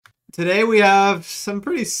Today we have some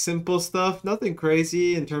pretty simple stuff, nothing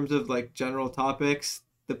crazy in terms of like general topics.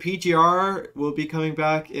 The PGR will be coming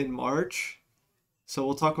back in March, so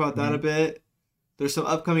we'll talk about that a bit. There's some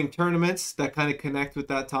upcoming tournaments that kind of connect with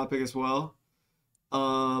that topic as well.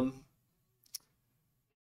 Um,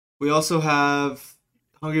 we also have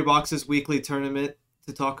Hungry Box's weekly tournament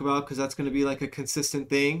to talk about because that's going to be like a consistent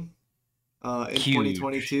thing in Huge.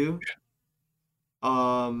 2022.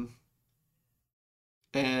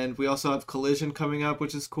 And we also have Collision coming up,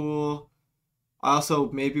 which is cool. I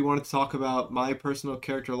also maybe wanted to talk about my personal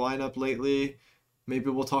character lineup lately. Maybe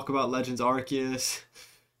we'll talk about Legends Arceus.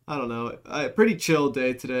 I don't know. Pretty chill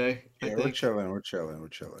day today. Yeah, I think. we're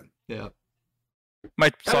chilling. Yeah.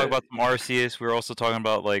 Might talk about some Arceus. We were also talking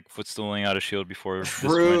about like footstooling out of Shield before this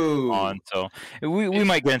went True. on. So we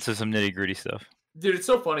might get into some nitty gritty stuff. Dude, it's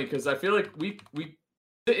so funny because I feel like we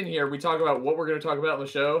sit in here, we talk about what we're going to talk about on the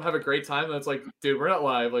show, have a great time, and it's like, dude, we're not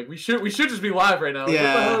live. Like we should just be live right now. Like,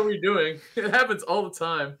 Yeah. What the hell are we doing? It happens all the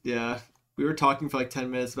time. Yeah. We were talking for like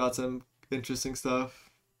 10 minutes about some interesting stuff.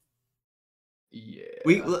 Yeah.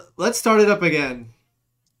 Let's start it up again.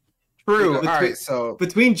 True. Between- All right, so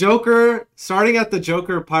Between Joker, starting at the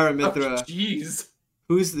Joker Pirate Mithra, Oh, jeez.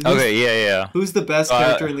 who's Yeah. who's the best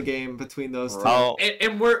character in the game between those two?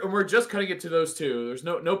 And we're just cutting it to those two. There's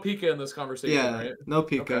no Pika in this conversation, Yeah, right? no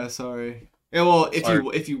Pika. Okay. Sorry. Yeah, well, Sorry.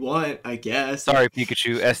 if you want, I guess. Sorry,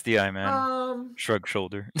 Pikachu. SDI, man. Shrug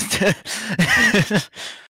shoulder.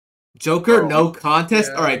 Joker, Oh, no contest.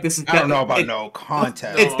 yeah. All right, this is. I don't know about no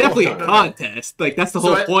contest. It's definitely a No. contest. Like that's the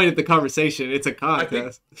So whole point of the conversation. It's a I think-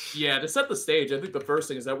 contest. Yeah, to set the stage, I think the first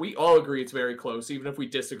thing is that we all agree it's very close, even if we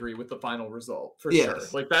disagree with the final result, for Yes.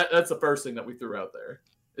 sure. Like that's the first thing that we threw out there.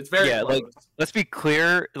 It's very Yeah, close. like, Let's be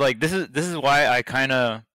clear. Like this is why I kind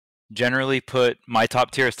of generally put my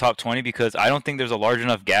top tier as top 20 because I don't think there's a large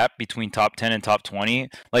enough gap between top 10 and top 20.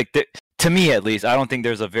 Like to me at least, I don't think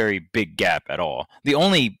there's a very big gap at all. The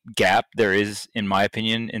only gap there is, in my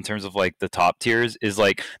opinion, in terms of like the top tiers is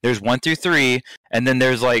like there's 1 through 3, and then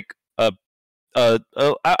there's like I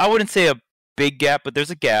wouldn't say a big gap, but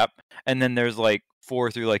there's a gap, and then there's like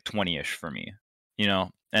 4 through like 20ish for me, you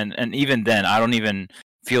know. And even then, I don't even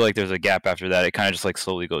feel like there's a gap after that. It kind of just like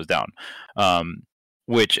slowly goes down.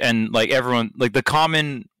 Which and like everyone like the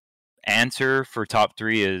common answer for top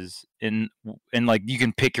 3 is in like you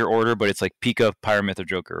can pick your order, but it's like Pika, Pyramith, or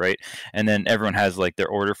Joker, right? And then everyone has like their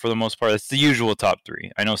order for the most part. It's the usual top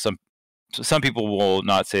 3. I know some people will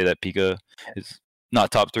not say that Pika is not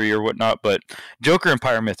top 3 or whatnot, but Joker and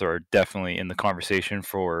Pyramith are definitely in the conversation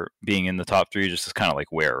for being in the top 3. Just kind of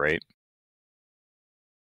like where, right?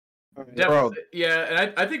 Definitely. Yeah,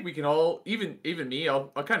 and I think we can all, even me, I'll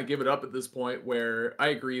kind of give it up at this point where I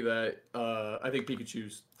agree that I think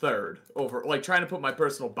Pikachu's third over, like trying to put my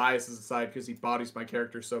personal biases aside because he bodies my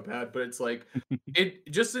character so bad, but it's like, it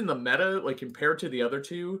just in the meta, like compared to the other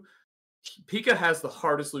two, Pika has the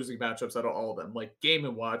hardest losing matchups out of all of them. Like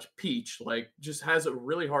Game & Watch, Peach, like just has a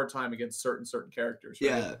really hard time against certain characters. Right?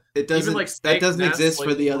 Yeah, it doesn't. like That Snake doesn't Nest, exist like,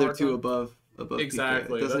 for the other hard two time. above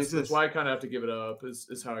Exactly. Pika. It doesn't That's exist. why I kind of have to give it up.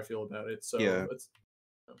 Is how I feel about it. So Yeah.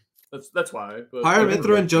 that's why. But Pyre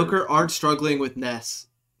Mithra and Joker aren't struggling with Ness.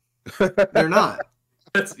 They're not.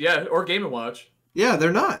 or Game & Watch. Yeah,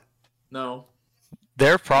 they're not. No.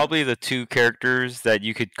 They're probably the 2 characters that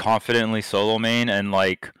you could confidently solo main, and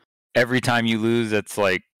like every time you lose, it's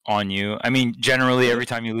like on you. I mean, generally every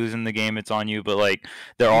time you lose in the game, it's on you. But like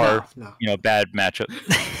there are bad matchups.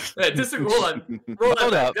 Hold on.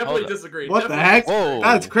 Hold up, Definitely disagree. What the Definitely heck? Whoa.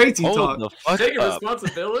 That's crazy Hold talk. the fuck Taking up.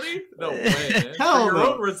 responsibility? No way, man. Hell For your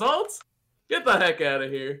no. own results? Get the heck out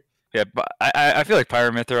of here. Yeah, but I feel like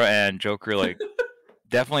Pyramithra and Joker like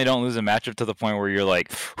definitely don't lose a matchup to the point where you're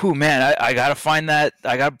like, "Who man, I gotta find that.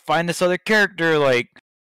 I gotta find this other character." Like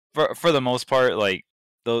for the most part, like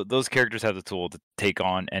those characters have the tool to take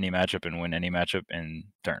on any matchup and win any matchup in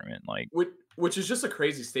tournament. Like Which is just a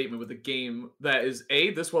crazy statement with a game that is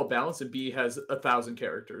A, this well balanced, and B, has 1,000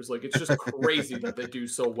 characters. Like, it's just crazy that they do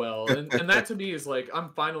so well. And that to me is like, I'm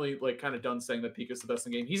finally like kind of done saying that Pika's the best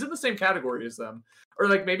in the game. He's in the same category as them. Or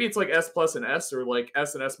like maybe it's like S plus and S, or like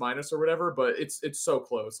S and S minus or whatever, but it's so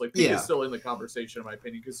close. Like Pika's still in the conversation in my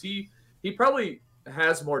opinion, because he probably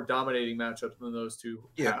has more dominating matchups than those two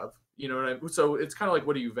have. You know what I mean? So it's kind of like,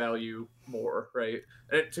 what do you value more, right?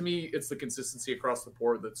 And to me, it's the consistency across the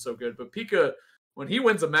board that's so good. But Pika, when he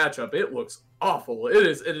wins a matchup, it looks awful. It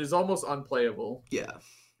is almost unplayable. Yeah.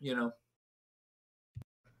 You know?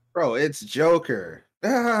 Bro, it's Joker.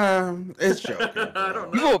 It's Joker. I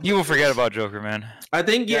don't know. you will forget about Joker, man. I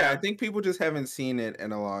think I think people just haven't seen it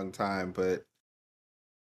in a long time, but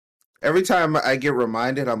every time I get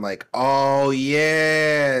reminded, I'm like, oh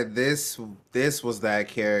yeah, this was that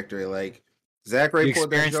character. Like Zach Ray You pulled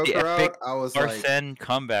that experienced the Joker epic out. I was like, Arsene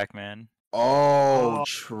comeback, man. oh, Oh.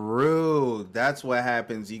 true. That's what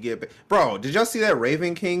happens. You get, bro. Did y'all see that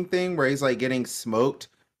Raven King thing where he's like getting smoked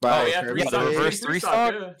by Oh yeah, Kirby yeah, the Kid, reverse three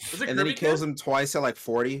stock? Yeah. Was it and then he Kirby kills Kid? him twice at like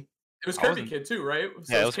 40? It was I Kirby wasn't- Kid too, right?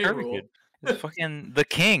 So Yeah, it it's was Kirby K-Rool. Kid. It's fucking the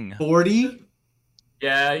king. 40?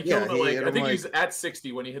 Yeah, he killed Yeah, him he at hit like I him, think he like- was at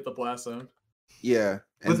 60 when he hit the blast zone. Yeah,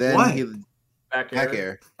 and With then what? he Back back air.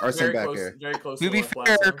 air, Arsene back air. Very close To to be the blast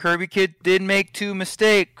fair, zone. Kirby Kid did make 2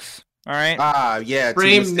 mistakes. All right, Ah, yeah.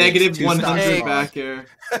 Frame two negative mistakes, two 100 stocks back air.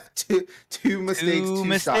 gone. two mistakes, Two two stocks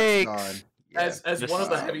mistakes. gone. Yeah. As one of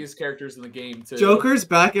the Wow. heaviest characters in the game too. Joker's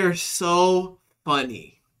back air is so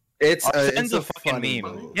funny. It's Arsene's a a fucking funny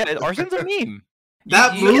meme. move. Yeah, Arsene's a meme.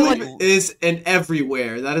 That You get, move like, is an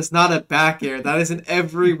everywhere. That is not a back air. That is an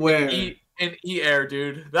everywhere. E air,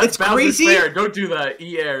 dude. That's It's Bowser's crazy. fair. Don't do that.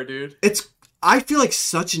 E air, dude. I feel like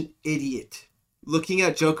such an idiot looking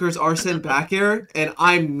at Joker's Arsene back air, and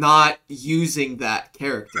I'm not using that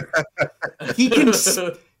character. He can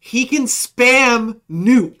spam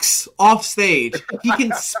nukes off stage. He can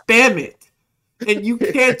spam it, and you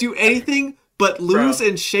can't do anything but lose Bro.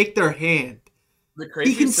 and shake their hand. The He can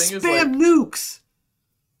craziest thing is like, spam nukes.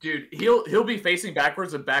 dude, he'll be facing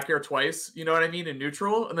backwards and back air twice. You know what I mean? In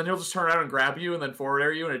neutral, and then he'll just turn around and grab you, and then forward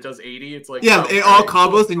air you, and it does 80. It's like Yeah, oh, it all great,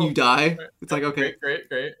 combos cool, and you cool. die. It's like, okay. Great.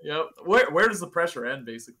 Yep. Where does the pressure end?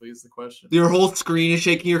 Basically, is the question. Your whole screen is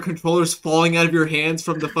shaking, your controller's falling out of your hands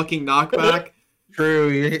from the fucking knockback. True.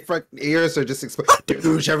 Your fucking ears are just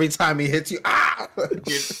exploding every time he hits you. Ah!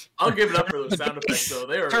 Dude, I'll give it up for those sound effects though.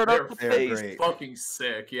 They're Turn up the They're face. great. fucking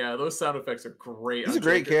sick. Yeah, those sound effects are great. He's on a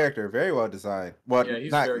great Joker. character, very well designed. Well, Yeah,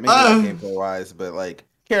 he's not very maybe good. not gameplay wise, but like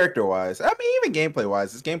character wise. I mean, even gameplay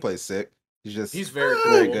wise, his gameplay is sick. He's very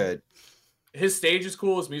cool. very good. His stage is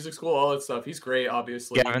cool. His music's cool. All that stuff. He's great.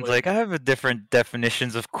 Obviously, Gavin's like, I have a different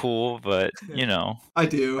definitions of cool, but you know. I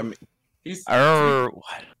do. I mean, he's. I remember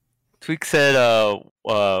what Tweek said.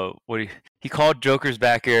 What he called Joker's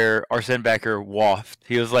back air, Arsene back air waft.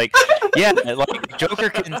 He was like, yeah, like Joker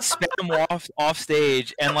can spam waft off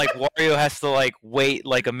stage, and like Wario has to like wait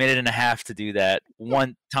like a minute and a half to do that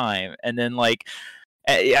one time, and then like.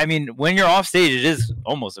 I mean, when you're off stage, it is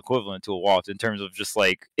almost equivalent to a waft in terms of just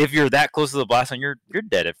like if you're that close to the blast zone, you're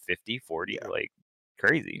dead at 50, 40, like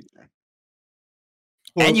crazy.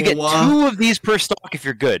 And you get 2 of these per stock if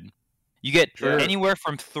you're good. You get Sure. anywhere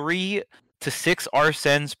from 3 to 6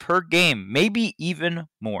 Arsenes per game, maybe even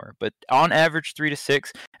more, but on average 3 to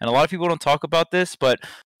 6. And a lot of people don't talk about this, but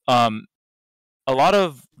a lot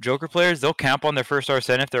of Joker players, they'll camp on their first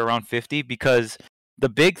Arsene if they're around 50 because the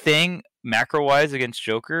big thing macro wise against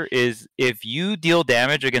Joker is if you deal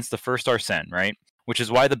damage against the first Arsene, right? Which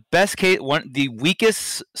is why the best case, the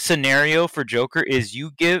weakest scenario for Joker is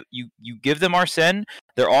you give them Arsene,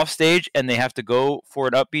 they're off stage and they have to go for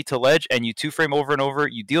an upbeat to ledge, and you 2-frame over and over,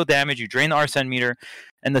 you deal damage, you drain the Arsene meter,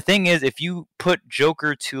 and the thing is, if you put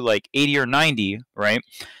Joker to like 80 or 90, right,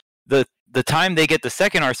 the time they get the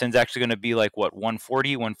second Arsene is actually going to be like what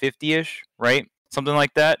 140, 150ish, right? Something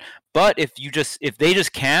like that. But if they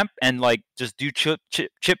just camp and like just do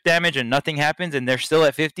chip damage and nothing happens and they're still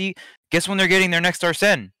at 50, guess when they're getting their next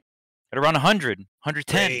Arsene? At around 100,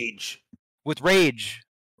 110 Rage. with rage,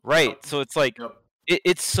 right? Yep. So it's like Yep.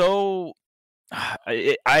 it's so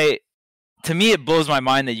to me it blows my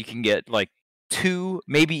mind that you can get like 2,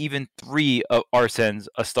 maybe even 3 Arsenes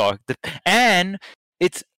a stock, and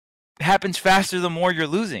it's happens faster the more you're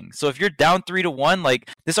losing. So if you're down 3-1, like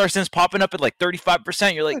this Arsene's popping up at like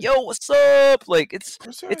 35%, you're like, yo, what's up? Like it's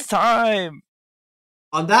time.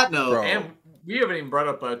 On that note, Bro. And we haven't even brought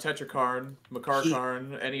up Tetrakarn,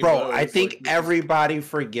 Makarkarn, any of Bro, those. I think like, everybody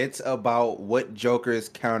forgets about what Joker's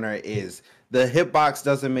counter is. The hitbox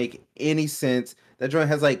doesn't make any sense. That joint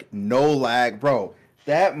has like no lag. Bro,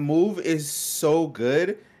 that move is so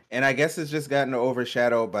good. And I guess it's just gotten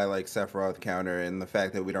overshadowed by like Sephiroth counter and the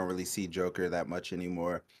fact that we don't really see Joker that much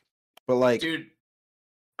anymore. But like, dude,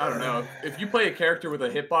 I don't know. If you play a character with a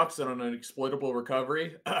hitbox and on an exploitable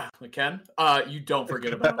recovery, like Ken, you don't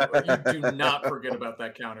forget about it. You do not forget about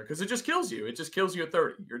that counter because it just kills you. It just kills you at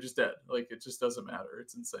 30. You're just dead. Like it just doesn't matter.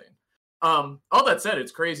 It's insane. All that said,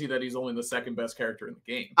 it's crazy that he's only the second best character in the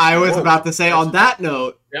game. I was Whoa. about to say on that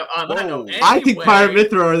note, Yeah, on that note, I think anyway, Pyre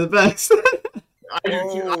Mithra are the best. I do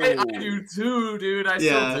too. I do too, dude. I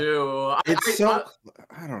Yeah. still do. it's so,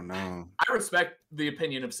 I don't know. I respect the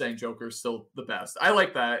opinion of saying Joker's still the best. I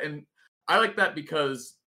like that. And I like that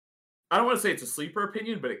because I don't want to say it's a sleeper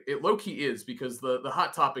opinion, but it low-key is because the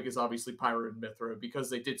hot topic is obviously Pyre and Mithra because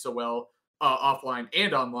they did so well offline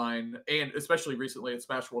and online, and especially recently at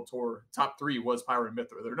Smash World Tour, top 3 was Pyro and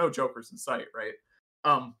Mithra. There are no Jokers in sight, right?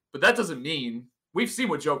 But that doesn't mean we've seen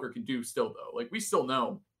what Joker can do still, though. Like, we still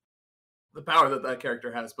know the power that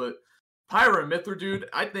character has. But Pyro and Mithra, dude,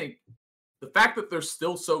 I think the fact that they're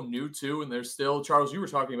still so new, too, and they're still, Charles, you were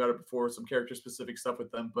talking about it before, some character-specific stuff with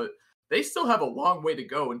them, but they still have a long way to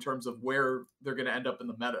go in terms of where they're going to end up in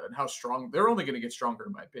the meta and how strong. They're only going to get stronger,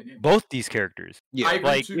 in my opinion. Both these characters. Yeah.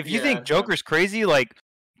 Like, if you think Joker's crazy, like,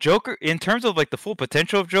 Joker, in terms of, like, the full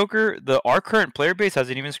potential of Joker, our current player base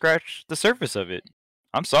hasn't even scratched the surface of it.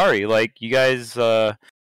 I'm sorry. Like, you guys,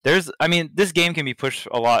 this game can be pushed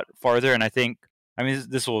a lot farther, and I think,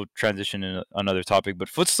 this will transition in another topic, but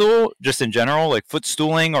footstool, just in general, like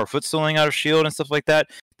footstooling or footstooling out of shield and stuff like that,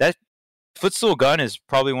 that footstool gun is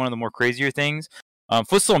probably one of the more crazier things.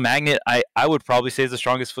 Footstool magnet, I would probably say is the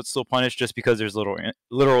strongest footstool punish just because there's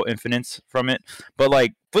literal infinites from it. But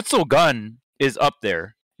like footstool gun is up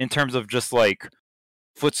there in terms of just like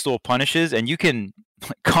footstool punishes, and you can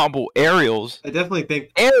combo aerials. I definitely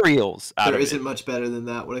think aerials out there of isn't it. much better than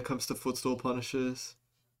that when it comes to footstool punishes.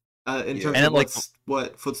 In terms And of like,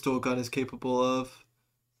 what footstool gun is capable of.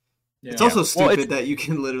 Yeah. It's also stupid that you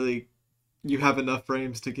can literally, you have enough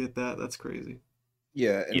frames to get that. That's crazy.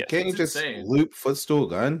 Yeah, and can't you just insane. loop footstool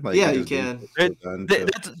gun? Like, Yeah, you can.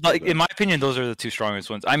 In my opinion, those are the two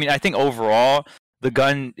strongest ones. I mean, I think overall the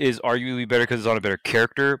gun is arguably better because it's on a better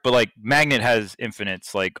character, but like Magnet has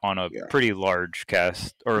infinites like on a pretty large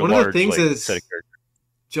cast or one large of the things like, is set of characters.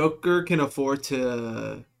 Joker can afford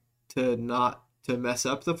to not to mess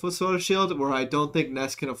up the footstool shield, where I don't think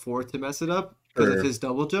Ness can afford to mess it up because of his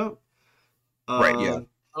double jump. Right, yeah.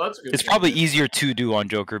 Oh, that's a good It's point. probably easier to do on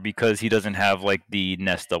Joker because he doesn't have like the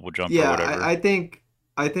Nest double jump or whatever. I think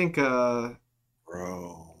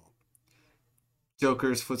Bro.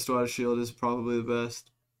 Joker's footstool out of shield is probably the best.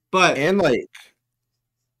 But And like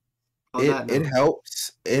on it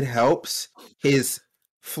helps his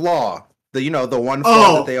flaw. The one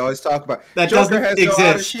flaw that they always talk about. That Joker doesn't has exist. no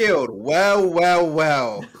out of shield.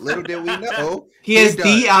 Well. Little did we know. He has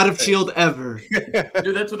the out of shield ever.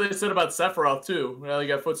 Dude, that's what they said about Sephiroth too. Well, you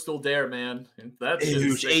got footstool dare, man. And that's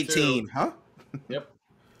Huge 18, huh? Yep.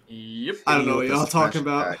 I don't know what y'all talking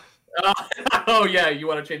about. Oh yeah, you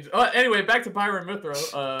want to change? Anyway, back to Pyro and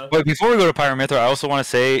Mithra. But before we go to Pyro and Mithra, I also want to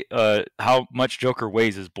say how much Joker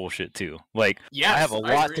weighs is bullshit too. Like, yes, I have a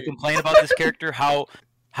lot to complain about this character.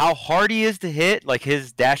 How hard he is to hit, like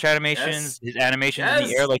his dash animations, his animations in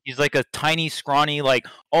the air, like he's like a tiny, scrawny, like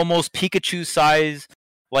almost Pikachu size,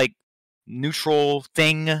 like neutral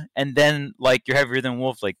thing, and then like you're heavier than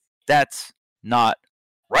Wolf. Like that's not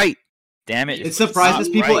right. Damn it! It surprises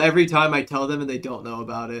people every time I tell them and they don't know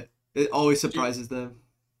about it. It always surprises them.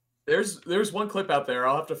 There's one clip out there.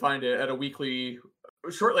 I'll have to find it at a weekly.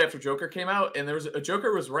 Shortly after Joker came out, and there was a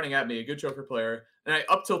Joker was running at me, a good Joker player, and I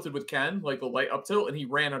up tilted with Ken, like the light up tilt, and he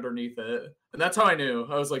ran underneath it, and that's how I knew.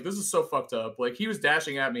 I was like, "This is so fucked up." Like he was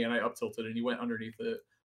dashing at me, and I up tilted, and he went underneath it.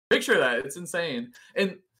 Picture that; it's insane.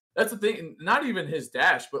 And that's the thing. Not even his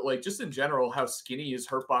dash, but like just in general, how skinny his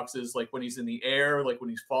hurtbox is. Like when he's in the air, like when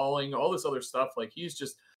he's falling, all this other stuff. Like he's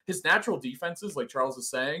just his natural defenses, like Charles is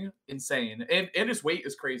saying, insane, and his weight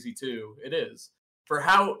is crazy too. It is for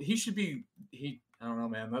how he should be. I don't know,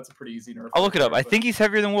 man. That's a pretty easy nerf. I'll look it up. I think he's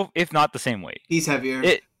heavier than Wolf, if not the same weight. He's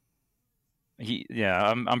heavier.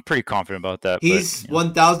 I'm pretty confident about that. He's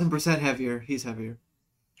 1,000% heavier. He's heavier.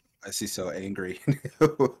 I see so angry.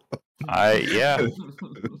 Yeah.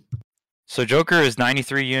 So Joker is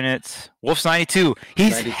 93 units. Wolf's 92.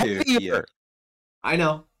 He's 92, heavier. yeah. I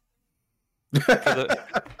know.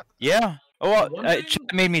 Yeah. Oh, well,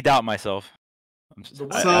 it made me doubt myself.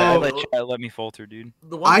 Let me falter, dude.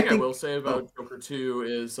 The one thing I will say about Joker 2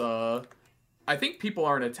 is I think people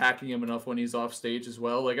aren't attacking him enough when he's off stage as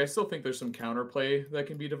well. Like I still think there's some counterplay that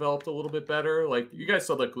can be developed a little bit better. Like you guys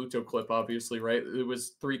saw that Gluto clip, obviously, right? It was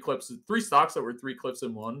 3 stocks that were 3 clips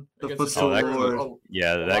in one. The that Gluto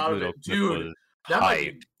clip dude, was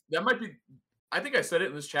that might be. I think I said it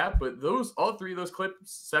in this chat, but all 3 of those clips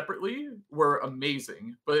separately were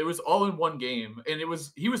amazing. But it was all in one game, and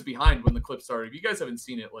he was behind when the clip started. If you guys haven't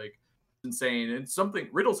seen it, like it's insane. And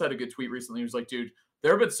Riddles had a good tweet recently. He was like, "Dude,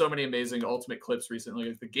 there have been so many amazing ultimate clips recently.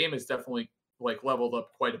 Like, the game has definitely like leveled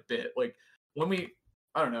up quite a bit. Like when we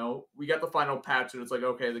got the final patch, and it's like,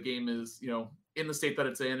 okay, the game is in the state that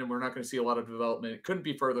it's in, and we're not going to see a lot of development. It couldn't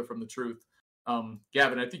be further from the truth."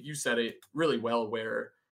 Gavin, I think you said it really well.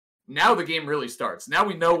 Where now the game really starts. Now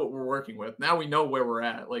we know what we're working with. Now we know where we're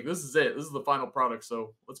at. Like, this is it. This is the final product.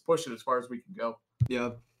 So let's push it as far as we can go.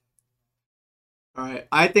 Yeah. All right.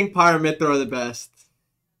 I think Pyro and Mithra are the best.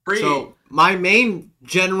 So my main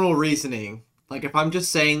general reasoning, like if I'm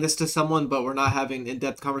just saying this to someone but we're not having an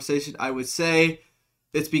in-depth conversation, I would say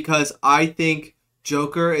it's because I think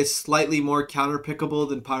Joker is slightly more counterpickable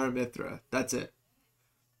than Pyra/Mythra. That's it.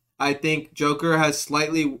 I think Joker has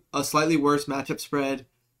a slightly worse matchup spread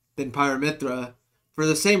than Pyra/Mythra. For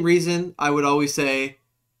the same reason, I would always say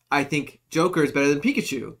I think Joker is better than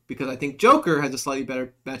Pikachu, because I think Joker has a slightly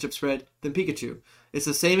better matchup spread than Pikachu. It's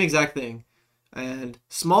the same exact thing. And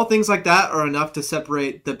small things like that are enough to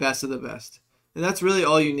separate the best of the best. And that's really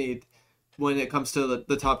all you need when it comes to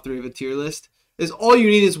the top 3 of a tier list. Is all you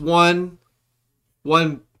need is one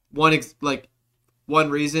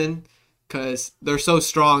reason, because they're so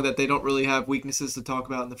strong that they don't really have weaknesses to talk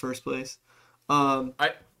about in the first place.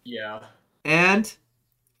 Yeah. And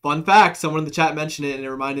fun fact, someone in the chat mentioned it and it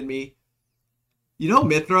reminded me. You know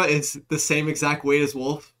Mythra is the same exact weight as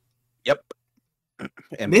Wolf? Yep.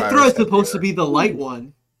 And Mythra is supposed to be the light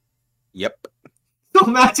one. Yep. So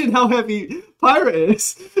imagine how heavy Pyra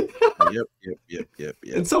is. Yep.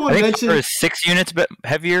 And someone I think mentioned Pyra is 6 units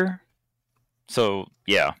heavier. So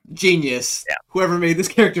yeah. Genius. Yeah. Whoever made this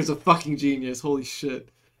character is a fucking genius. Holy shit.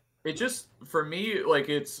 It just, for me, like,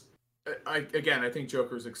 I think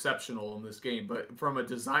Joker is exceptional in this game, but from a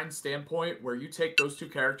design standpoint, where you take those two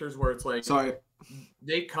characters where it's like,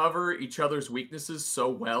 they cover each other's weaknesses so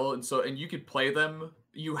well, and you could play them.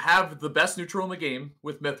 You have the best neutral in the game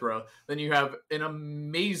with Mythra, then you have an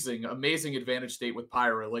amazing advantage state with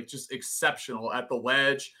Pyra, like just exceptional at the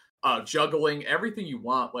ledge, juggling, everything you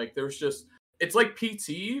want. Like it's like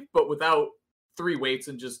PT, but without 3 weights,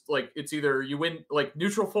 and just like it's either you win like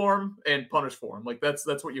neutral form and punish form. Like that's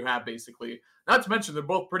what you have basically. Not to mention they're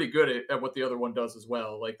both pretty good at what the other one does as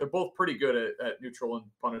well. Like they're both pretty good at neutral and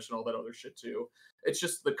punish and all that other shit too. It's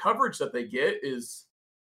just the coverage that they get is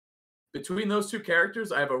between those two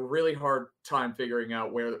characters. I have a really hard time figuring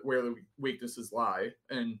out where the weaknesses lie,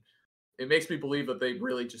 and it makes me believe that they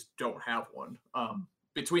really just don't have one.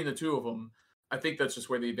 Between the two of them, I think that's just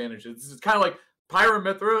where the advantage is. It's kind of like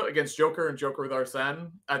Pyra/Mythra against Joker and Joker with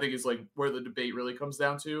Arsene, I think is like where the debate really comes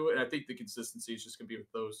down to, and I think the consistency is just gonna be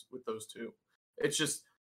with those two. It's just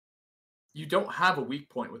you don't have a weak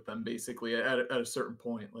point with them basically at a certain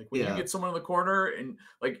point. Like when you get someone in the corner and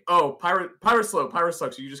like, oh, Pyra slow, Pyra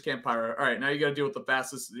sucks, you just can't Pyra. All right, now you got to deal with the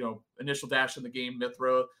fastest, initial dash in the game,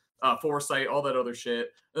 Mythra, foresight, all that other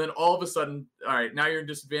shit, and then all of a sudden, all right, now you're in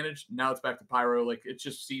disadvantage. Now it's back to Pyro. Like it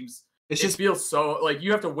just seems. It feels so like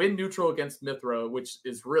you have to win neutral against Mythra, which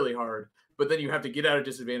is really hard, but then you have to get out of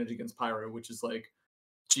disadvantage against Pyro, which is like,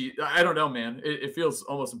 gee, I don't know, man. It feels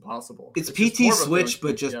almost impossible. It's PT Switch,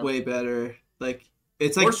 but just way better. Like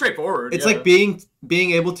it's like more straightforward. It's like being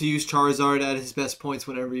able to use Charizard at his best points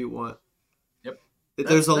whenever you want. Yep.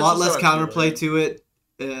 There's a lot less counterplay to it.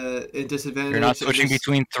 In disadvantage, you're not switching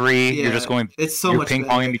between 3. You're just going. It's so much ping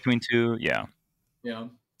ponging between 2. Yeah. Yeah.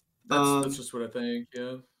 That's just what I think.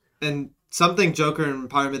 Yeah. And something Joker and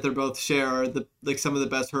Pyra/Mythra both share are some of the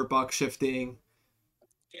best hurt box shifting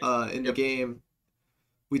in the game.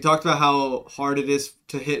 We talked about how hard it is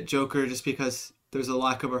to hit Joker just because there's a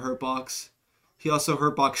lack of a hurt box. He also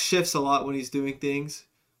hurt box shifts a lot when he's doing things,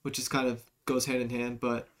 which is kind of goes hand in hand.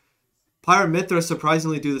 But Pyra/Mythra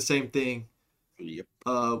surprisingly do the same thing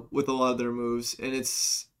with a lot of their moves, and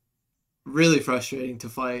it's really frustrating to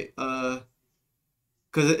fight.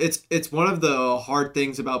 Because it's one of the hard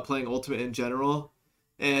things about playing Ultimate in general,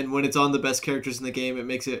 and when it's on the best characters in the game, it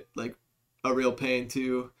makes it like a real pain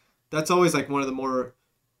too. That's always like one of the more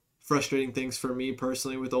frustrating things for me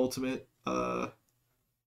personally with Ultimate.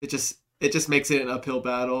 It just makes it an uphill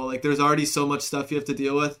battle. Like there's already so much stuff you have to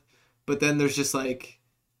deal with, but then there's just like,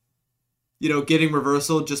 getting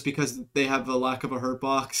reversal just because they have a lack of a hurt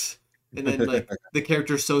box, and then like the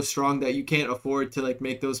character's so strong that you can't afford to like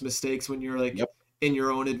make those mistakes when you're like. In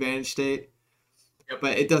your own advantage state.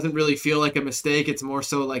 But it doesn't really feel like a mistake. It's more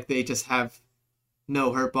so like they just have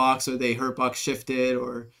no hurt box, or they hurt box shifted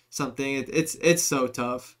or something. It's so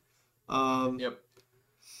tough. But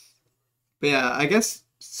yeah, I guess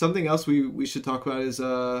something else we should talk about is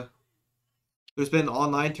there's been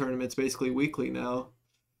online tournaments basically weekly now.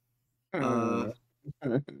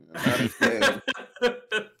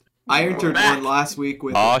 I entered one last week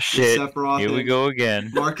with Sephiroth. Here we go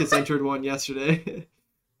again. Marcus entered one yesterday.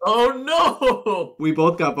 Oh no! We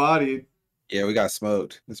both got bodied. Yeah, we got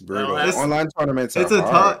smoked. It's brutal. Well, online tournaments are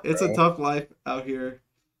hard. It's a tough life out here.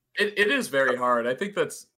 It is very hard. I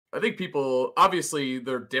think people, obviously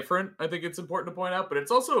they're different. I think it's important to point out, but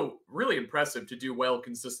it's also really impressive to do well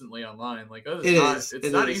consistently online. Like it's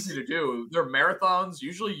not easy to do. They're marathons.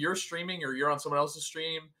 Usually you're streaming or you're on someone else's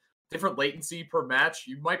stream. different latency per match.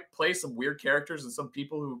 You might play some weird characters and some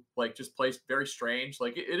people who like just play very strange.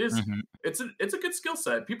 Like it is, it's a good skill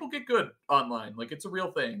set. People get good online. Like it's a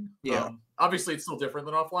real thing. Yeah. Obviously it's still different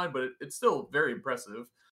than offline, but it's still very impressive.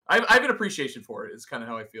 I have an appreciation for it. It's kind of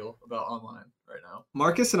how I feel about online right now.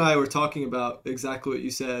 Marcus and I were talking about exactly what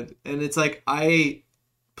you said, and it's like I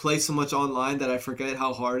play so much online that I forget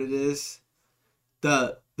how hard it is.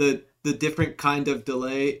 The different kind of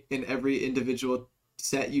delay in every individual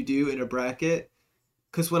set you do in a bracket,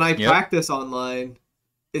 because when I practice online,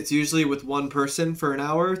 it's usually with one person for an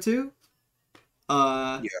hour or two.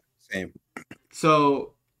 Same.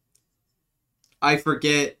 So I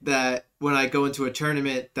forget that when I go into a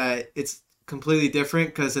tournament that it's completely different,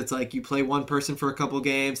 because it's like you play one person for a couple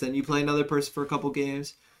games, then you play another person for a couple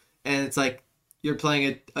games, and it's like you're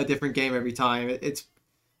playing a different game every time.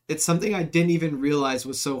 It's something I didn't even realize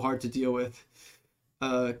was so hard to deal with.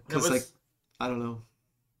 Because like I don't know.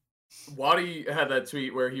 Waddy had that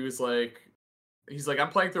tweet where he's like, I'm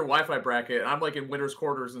playing through a Wi-Fi bracket, and I'm like in winners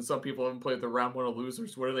quarters, and some people haven't played the round one of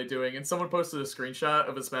losers. What are they doing? And someone posted a screenshot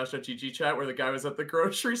of a Smash.gg chat where the guy was at the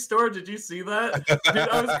grocery store. Did you see that? Dude,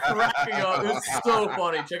 I was cracking up. It's so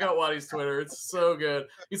funny. Check out Waddy's Twitter. It's so good.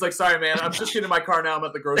 He's like, sorry, man. I'm just getting in my car now. I'm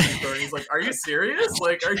at the grocery store. And he's like, are you serious?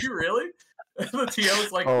 Like, are you really? And the TO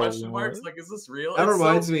is like, question marks. Like, is this real? That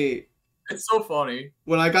reminds me. It's so funny.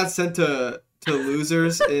 When I got sent to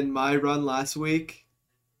losers in my run last week,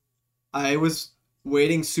 I was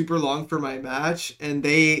waiting super long for my match, and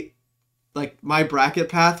my bracket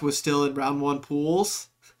path was still in round one pools,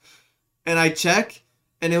 and I check,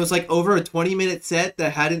 and it was like over a 20-minute set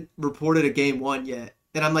that hadn't reported a game one yet,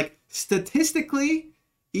 and I'm like, statistically,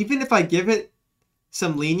 even if I give it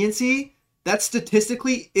some leniency, that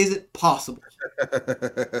statistically isn't possible.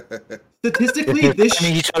 Statistically, this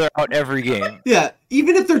timing each other out every game. Yeah,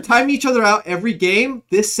 even if they're timing each other out every game,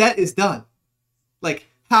 this set is done. Like,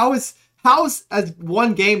 how's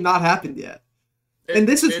one game not happened yet? And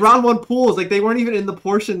this is round one pools. Like, they weren't even in the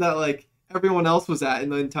portion that like everyone else was at in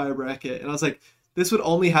the entire bracket. And I was like, this would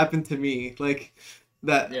only happen to me. Like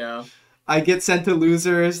that. Yeah. I get sent to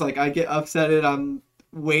losers. Like, I get upsetted. I'm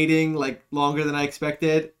waiting like longer than I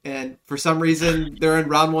expected, and for some reason they're in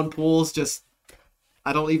round one pools. Just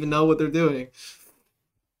I don't even know what they're doing.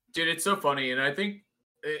 Dude, it's so funny, and I think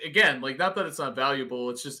again, like, not that it's not valuable,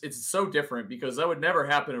 it's just it's so different because that would never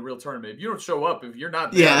happen in a real tournament. If you don't show up, if you're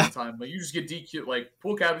not there all the time, like you just get DQ. Like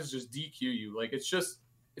pool captains just DQ you. Like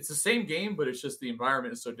it's the same game, but it's just the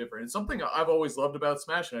environment is so different. And something I've always loved about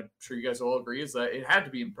Smash, and I'm sure you guys all agree, is that it had to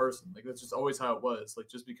be in person. Like that's just always how it was. Like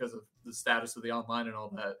just because of the status of the online and all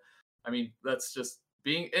that. I mean, that's just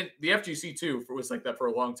being. And the FGC too was like that for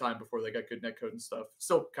a long time before they got good netcode and stuff.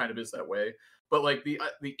 Still kind of is that way. But like the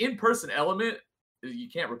in-person element, you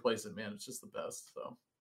can't replace it, man. It's just the best. So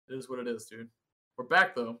it is what it is, dude. We're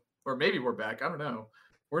back though, or maybe we're back. I don't know.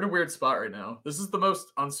 We're in a weird spot right now. This is the most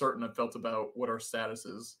uncertain I've felt about what our status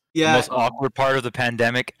is. Yeah, the most awkward part of the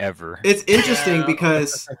pandemic ever. It's interesting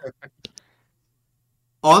because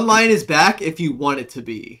online is back if you want it to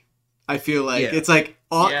be. I feel like it's like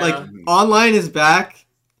like online is back,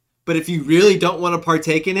 but if you really don't want to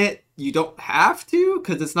partake in it, you don't have to,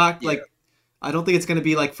 because it's not like I don't think it's going to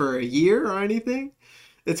be like for a year or anything.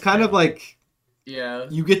 It's kind of like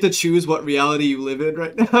you get to choose what reality you live in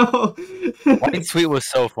right now. One tweet was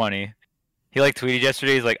so funny. He like tweeted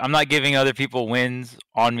yesterday. He's like, "I'm not giving other people wins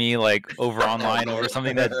on me like over online over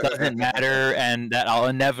something that doesn't matter and that I'll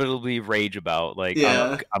inevitably rage about. Like,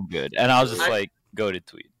 I'm good." And I was just like, "Go to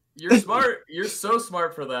tweet." You're smart. You're so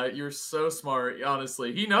smart for that. You're so smart.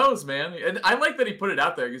 Honestly, he knows, man. And I like that he put it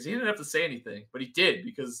out there because he didn't have to say anything, but he did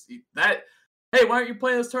because hey, why aren't you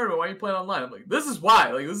playing this tournament? Why aren't you playing online? I'm like, this is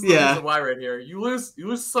why. Like, this is the reason why right here. You lose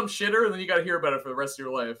some shitter, and then you got to hear about it for the rest of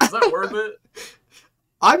your life. Is that worth it?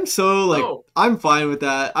 I'm so like, I'm fine with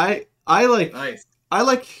that. I like, nice. I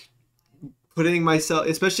like putting myself,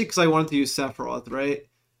 especially because I wanted to use Sephiroth, right?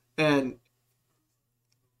 And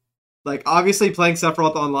like, obviously, playing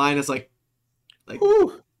Sephiroth online is like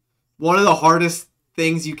one of the hardest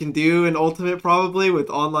things you can do in Ultimate, probably with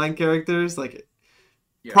online characters, like.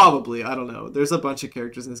 Yeah. Probably, I don't know. There's a bunch of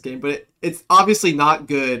characters in this game, but it's obviously not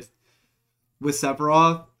good with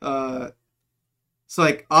Sephiroth. So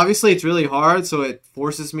like obviously it's really hard, so it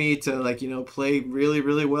forces me to like, play really,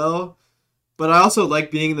 really well. But I also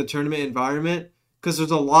like being in the tournament environment because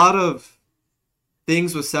there's a lot of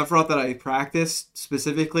things with Sephiroth that I practice,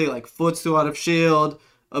 specifically like footstool out of shield,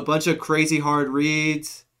 a bunch of crazy hard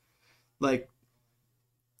reads,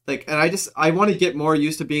 and I want to get more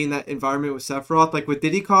used to being in that environment with Sephiroth. Like with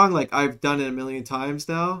Diddy Kong, like I've done it a million times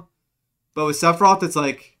now. But with Sephiroth, it's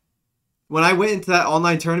like when I went into that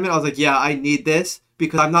online tournament, I was like, yeah, I need this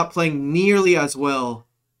because I'm not playing nearly as well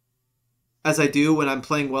as I do when I'm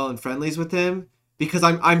playing well in friendlies with him, because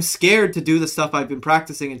I'm scared to do the stuff I've been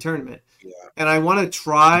practicing in tournament. Yeah. And I want to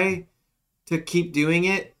try to keep doing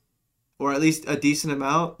it, or at least a decent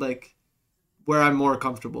amount, like where I'm more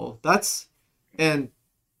comfortable. And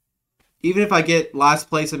even if I get last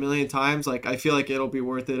place a million times, like I feel like it'll be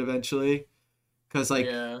worth it eventually. Because like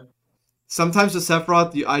sometimes with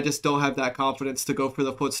Sephiroth, I just don't have that confidence to go for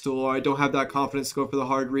the footstool, or I don't have that confidence to go for the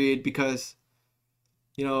hard read because,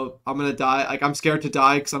 you know, I'm gonna die. Like I'm scared to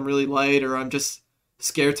die because I'm really light, or I'm just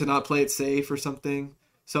scared to not play it safe or something.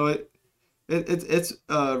 So it's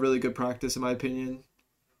a really good practice in my opinion.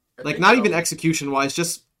 Like not even execution wise,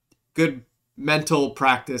 just good mental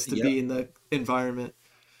practice to be in the environment.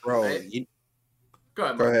 Bro, go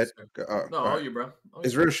ahead. Go ahead. No, all you, bro.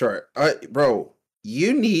 It's real short. Bro,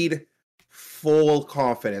 you need full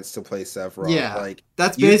confidence to play Sephiroth. Yeah, like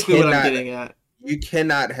that's basically what I'm getting at. You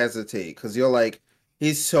cannot hesitate because you're like,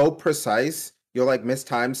 he's so precise. You'll like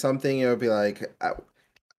mistime something. You'll be like,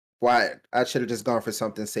 why? I should have just gone for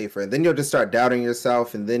something safer. And then you'll just start doubting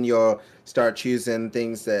yourself, and then you'll start choosing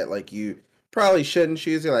things that like you probably shouldn't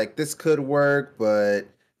choose. You're like, this could work, but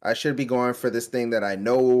I should be going for this thing that I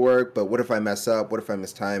know will work. But what if I mess up? What if I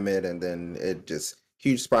mistime it? And then it just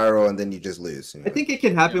huge spiral, and then you just lose. You know? I think it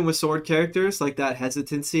can happen with sword characters, like that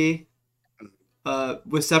hesitancy.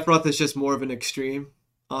 With Sephiroth, it's just more of an extreme,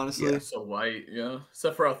 honestly. Yeah, so light, yeah.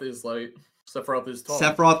 Sephiroth is light. Sephiroth is tall.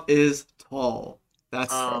 Sephiroth is tall.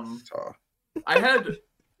 That's tall. I had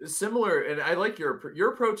similar, and I like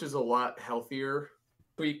your approach is a lot healthier,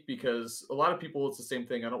 Tweek, because a lot of people, it's the same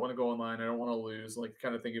thing. I don't want to go online. I don't want to lose, like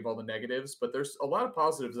kind of thinking of all the negatives, but there's a lot of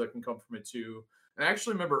positives that can come from it too. And I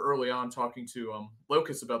actually remember early on talking to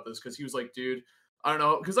Locus about this because he was like, dude, I don't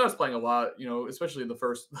know, because I was playing a lot, you know, especially in the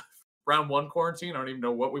first round 1 quarantine. I don't even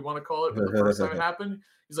know what we want to call it, but the first time it happened,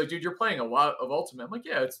 he's like, dude, you're playing a lot of Ultimate. I'm like,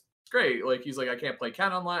 yeah, it's great. Like, he's like, I can't play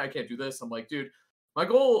Cat online. I can't do this. I'm like, dude, my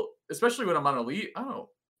goal, especially when I'm on Elite, I don't know,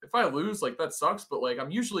 if I lose, like that sucks, but like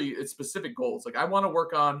it's specific goals. Like I want to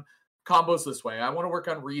work on combos this way. I want to work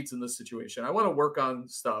on reads in this situation. I want to work on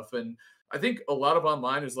stuff. And I think a lot of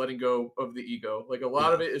online is letting go of the ego. Like a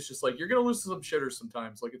lot of it is just like, you're going to lose to some shitters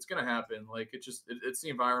sometimes. Like it's going to happen. Like it's the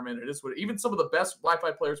environment. It is what, even some of the best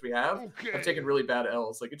Wi-Fi players we have taken really bad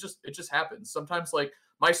L's. Like it just happens. Sometimes like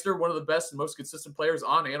Meister, one of the best and most consistent players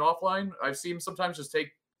on and offline, I've seen him sometimes just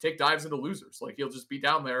take dives into losers. Like he'll just be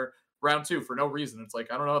down there round 2 for no reason. It's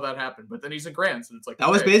like, I don't know how that happened, but then he's in grands, and it's like that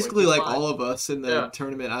was basically like all of us in the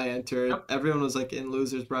tournament I entered. Yep. Everyone was like in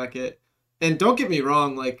losers bracket. And don't get me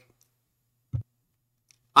wrong, like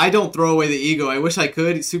I don't throw away the ego. I wish I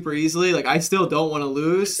could super easily. Like I still don't want to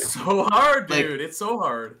lose. It's so hard, dude. Like, it's so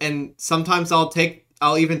hard. And sometimes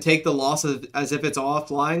I'll even take the loss as if it's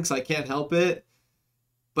offline because I can't help it.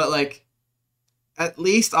 But like at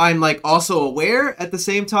least I'm like also aware at the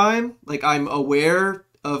same time. Like I'm aware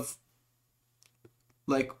of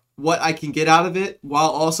like what I can get out of it while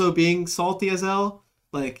also being salty as hell.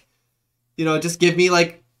 Like, you know, just give me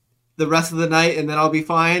like the rest of the night and then I'll be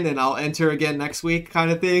fine and I'll enter again next week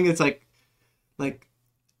kind of thing. It's like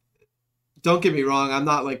don't get me wrong, I'm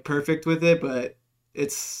not like perfect with it, but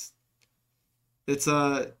it's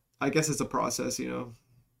I guess it's a process, you know.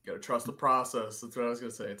 You gotta trust the process. That's what I was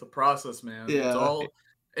gonna say. It's a process, man. Yeah. It's all,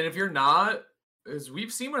 and if you're not, as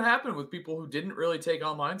we've seen what happened with people who didn't really take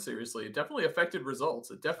online seriously, it definitely affected results.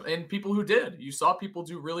 It definitely, and people who did, you saw people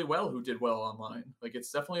do really well who did well online. Like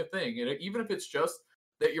it's definitely a thing. And even if it's just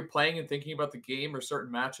that you're playing and thinking about the game or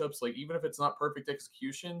certain matchups, like even if it's not perfect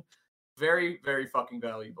execution, very, very fucking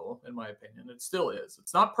valuable in my opinion. It still is.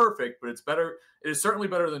 It's not perfect, but it's better. It is certainly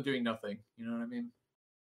better than doing nothing. You know what I mean?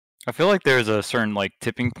 I feel like there's a certain like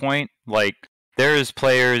tipping point. Like there's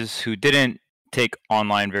players who didn't take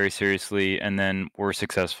online very seriously and then were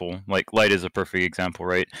successful. Like Light is a perfect example,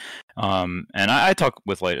 right? And I talk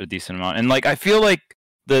with Light a decent amount, and like I feel like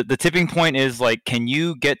the tipping point is like, can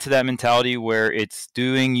you get to that mentality where it's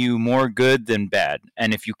doing you more good than bad?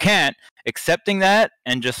 And if you can't, accepting that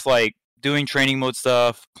and just like doing training mode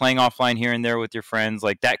stuff, playing offline here and there with your friends,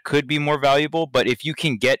 like that could be more valuable. But if you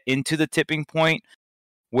can get into the tipping point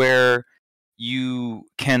where you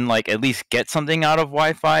can like at least get something out of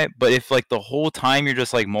Wi-Fi, but if like the whole time you're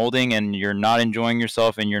just like molding and you're not enjoying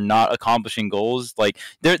yourself and you're not accomplishing goals, like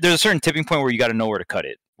there's a certain tipping point where you got to know where to cut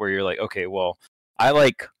it, where you're like, okay, well, I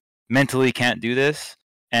like mentally can't do this,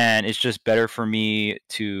 and it's just better for me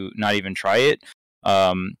to not even try it.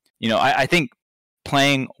 You know, I think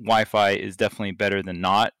playing Wi-Fi is definitely better than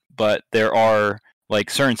not, but there are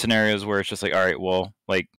like certain scenarios where it's just like, all right, well,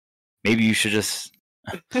 like maybe you should just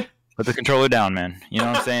Put the controller down, man. You know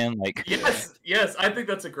what I'm saying? Like, Yes, I think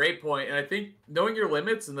that's a great point, and I think knowing your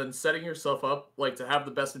limits and then setting yourself up like to have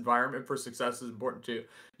the best environment for success is important too.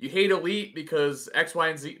 You hate elite because X, Y,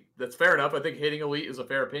 and Z. That's fair enough. I think hating elite is a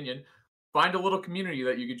fair opinion. Find a little community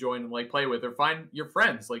that you could join and like play with, or find your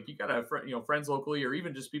friends. Like you gotta have friends locally, or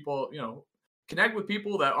even just people. Connect with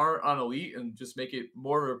people that aren't on elite and just make it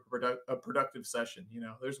more of a productive session.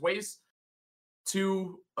 There's ways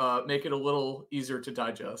to make it a little easier to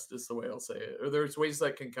digest is the way I'll say it. Or there's ways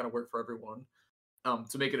that can kind of work for everyone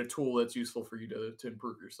to make it a tool that's useful for you to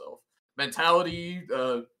improve yourself. Mentality,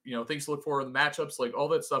 things to look for in the matchups, like all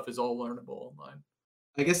that stuff is all learnable online.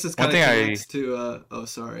 I guess this kind of connects to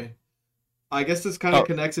I guess this kind of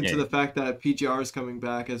connects into the fact that PGR is coming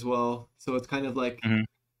back as well. So it's kind of like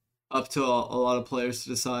up to a lot of players to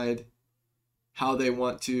decide how they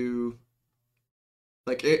want to,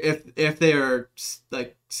 like, if they are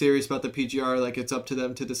like serious about the PGR, like it's up to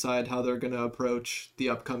them to decide how they're going to approach the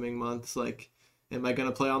upcoming months. Like, am I going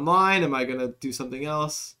to play online? Am I going to do something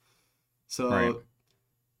else? So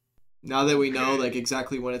now that we know like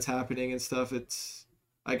exactly when it's happening and stuff, it's,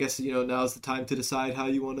 I guess, now's the time to decide how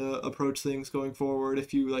you want to approach things going forward.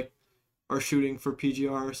 If you like are shooting for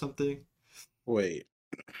PGR or something. Wait,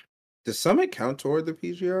 does Summit count toward the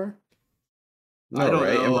PGR? No, I don't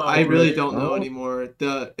know. I really don't know anymore. It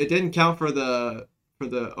didn't count for the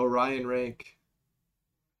Orion rank.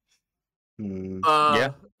 Yeah,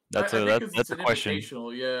 that's a question.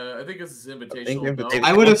 Yeah, I think it's invitational.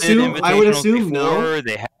 I would assume no.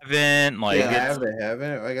 They haven't. Like, they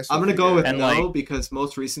haven't. I guess I'm gonna go with no because the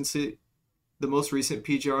most recent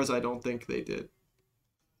PGRs, I don't think they did.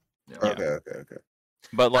 Yeah. Okay.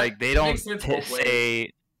 But like they don't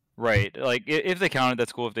say. Right, like if they count it,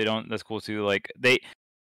 that's cool. If they don't, that's cool too. Like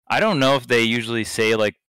I don't know if they usually say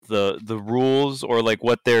like the rules or like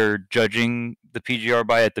what they're judging the PGR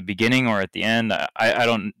by at the beginning or at the end. I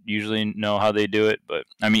don't usually know how they do it, but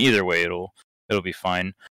I mean either way, it'll be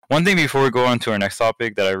fine. One thing before we go on to our next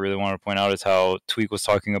topic that I really want to point out is how Tweek was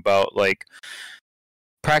talking about like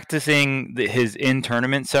practicing his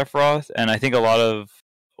in-tournament Sephiroth, and I think a lot of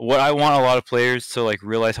what I want a lot of players to like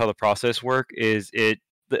realize how the process work is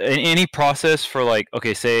any process for like,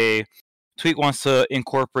 okay, say Tweek wants to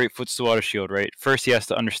incorporate footstool auto shield, right? First he has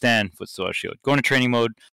to understand footstool auto shield. Go into training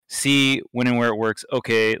mode, see when and where it works.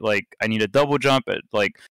 Okay, like I need a double jump at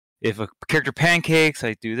like if a character pancakes,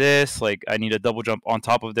 I do this. Like I need a double jump on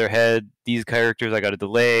top of their head. These characters I got to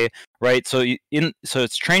delay, right? So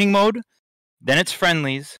it's training mode, then it's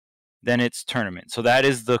friendlies, then it's tournament. So that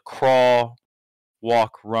is the crawl,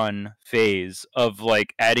 walk, run phase of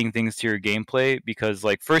like adding things to your gameplay, because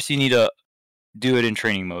like first you need to do it in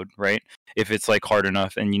training mode, right? If it's like hard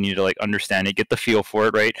enough and you need to like understand it, get the feel for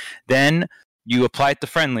it, right? Then you apply it to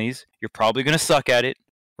friendlies. You're probably going to suck at it,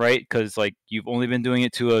 right? Because like you've only been doing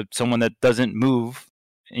it to someone that doesn't move,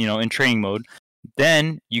 in training mode.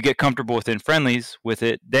 Then you get comfortable within friendlies with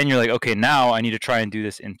it. Then you're like, okay, now I need to try and do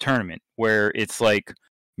this in tournament, where it's like,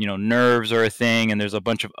 nerves are a thing and there's a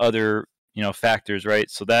bunch of other factors, right?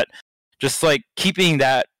 So that just like keeping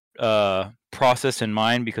that process in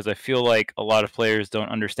mind, because I feel like a lot of players don't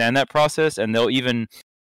understand that process, and they'll even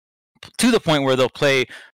to the point where they'll play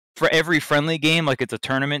for every friendly game like it's a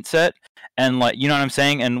tournament set, and like, you know what I'm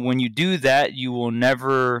saying? And when you do that, you will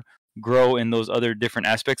never grow in those other different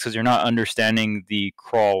aspects because you're not understanding the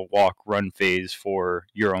crawl, walk, run phase for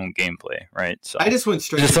your own gameplay, right? So I just went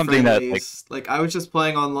straight to something friendlies. That like I was just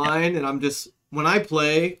playing online, and I'm just, when I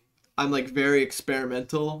play, I'm like very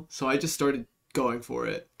experimental, so I just started going for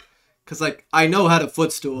it. Cause like I know how to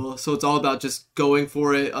footstool, so it's all about just going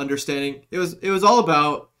for it, understanding. It was all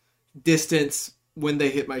about distance when they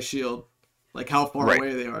hit my shield, like how far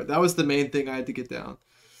away they are. That was the main thing I had to get down.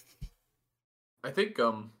 I think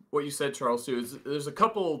what you said, Charles, too, is there's a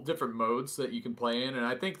couple different modes that you can play in, and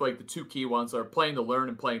I think like the two key ones are playing to learn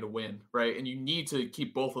and playing to win, right? And you need to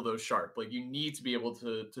keep both of those sharp. Like you need to be able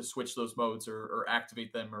to switch those modes or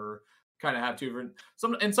activate them, or kind of have two different.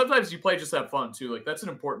 And sometimes you play just have fun too. Like that's an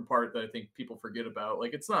important part that I think people forget about.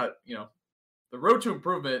 Like it's not, the road to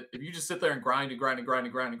improvement. If you just sit there and grind,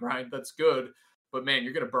 that's good. But man,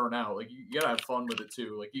 you're gonna burn out. Like you gotta have fun with it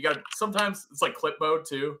too. Like you gotta, sometimes it's like clip mode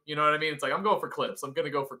too. You know what I mean? It's like I'm going for clips. I'm gonna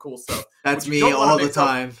go for cool stuff. That's me all the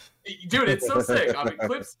time. Dude, it's so sick. I mean,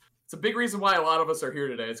 clips. It's a big reason why a lot of us are here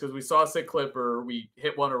today. It's because we saw a sick clip or we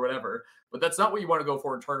hit one or whatever. But that's not what you want to go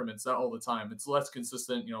for in tournaments. Not all the time. It's less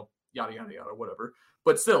consistent. Yada yada yada, whatever.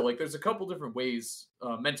 But still, like there's a couple different ways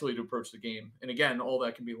mentally to approach the game. And again, all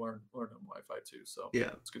that can be learned on Wi-Fi too. So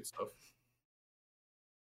yeah, it's good stuff.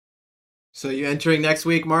 So you entering next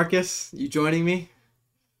week, Marcus? You joining me?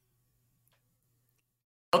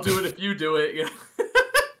 I'll do it if you do it.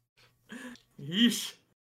 Yeesh.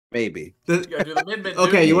 Maybe. You gotta do the min-min,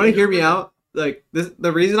 Okay, dude. you want to hear me out? Like this,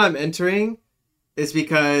 the reason I'm entering is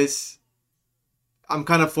because I'm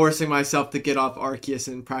kind of forcing myself to get off Arceus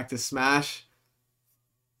and practice Smash.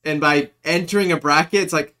 And by entering a bracket,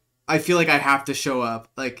 it's like I feel like I have to show up.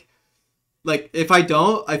 Like if I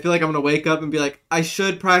don't, I feel like I'm gonna wake up and be like, I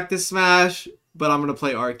should practice Smash, but I'm gonna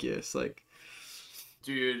play Arceus. Like,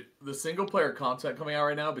 Dude, the single player content coming out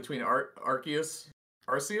right now between Arceus,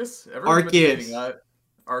 everyone's been Arceus. debating that.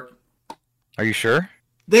 Are you sure?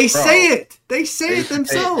 they Bro, say it. They say it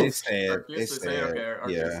themselves. They say it. Arceus, They say it. okay, Arceus.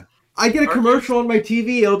 Yeah. I get a Arceus. commercial on my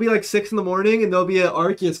TV. It'll be like 6 in the morning, and there'll be an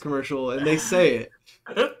Arceus commercial, and they say it.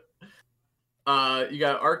 You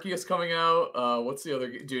got Arceus coming out. What's the other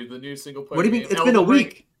dude? The new single player. What do you mean? game? It's been a Elden Ring.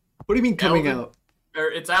 week. What do you mean coming Elden- out?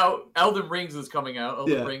 It's out. Elden Rings is coming out.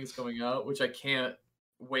 Elden Yeah. Ring is coming out, which I can't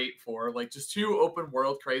wait for. Like, just 2 open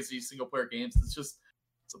world crazy single player games. It's just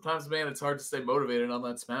sometimes, man, it's hard to stay motivated on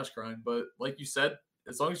that Smash grind. But like you said,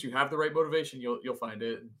 as long as you have the right motivation, you'll find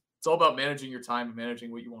it. It's all about managing your time and managing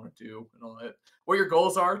what you want to do and all that. What your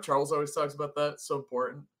goals are. Charles always talks about that. It's so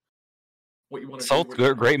important. What you want to Salt,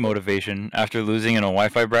 do. great motivation. After losing in a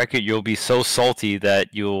Wi-Fi bracket, you'll be so salty that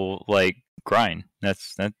you'll like grind.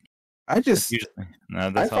 That's I just usually no, I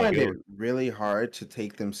that's how find it it goes. really hard to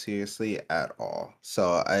take them seriously at all.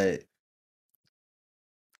 So I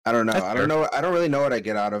don't know. That's I fair. don't know. I don't really know what I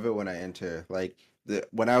get out of it when I enter. Like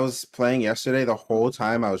when I was playing yesterday, the whole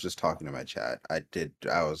time I was just talking to my chat.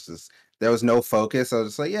 There was no focus. I was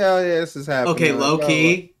just like, yeah, this is happening. Okay, Like, low blah,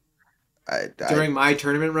 key. blah. During my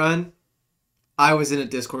tournament run, I was in a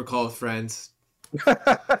Discord call with friends.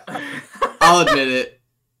 I'll admit it.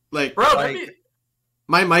 Like, Bro,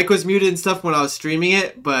 my mic was muted and stuff when I was streaming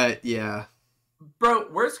it, but yeah. Bro,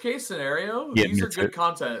 worst case scenario, Yeah, these are that's good it.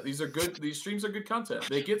 content. These streams are good content.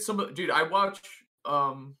 They get some dude, I watch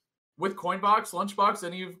with Coinbox, Lunchbox,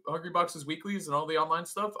 any of Hungrybox's weeklies and all the online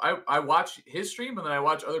stuff. I watch his stream and then I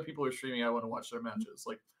watch other people who are streaming. I want to watch their matches.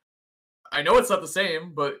 Like, I know it's not the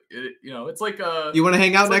same, but it's like You want to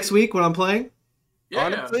hang out it's like- next week when I'm playing? yeah,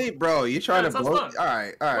 Honestly, bro, you trying Yeah, to sounds blow? fun. All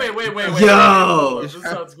right. Wait. Yo! This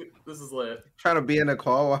sounds good. This is lit. Trying to be in a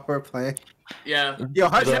call while we're playing. Yeah. Yo,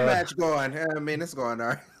 how's your The- match going? I mean, it's going all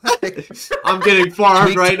right. I'm getting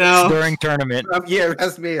farmed Tweek right takes now. during tournament. Yeah,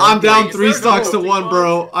 that's me. I'm down Is 3 there stocks to no 1, Tweek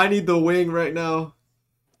bro. I need the wing right now.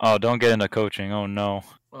 Oh, don't get into coaching. Oh no.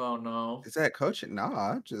 Oh no. Is that coaching?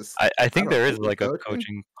 Nah, just I think don't there is think like a coaching.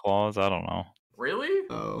 coaching clause. I don't know. Really?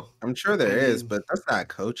 Oh. I'm sure there is, Mm. but that's not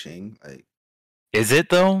coaching. Like, Is it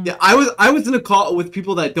though? Yeah, I was in a call with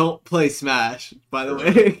people that don't play Smash, by the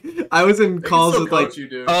way. I was in They can calls still with like coach you,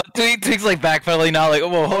 dude. Tweek's like backpedaling now. Like,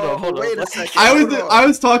 whoa, hold oh, on, hold wait on. a second. I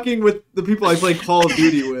was talking with the people I play Call of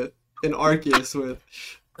Duty with and Arceus with.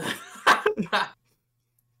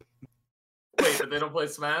 Wait, but they don't play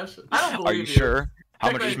Smash? I don't believe Are you sure? How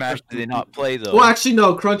much Technically- Smash did they not play though? Well, actually,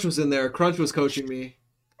 no. Crunch was in there. Crunch was coaching me.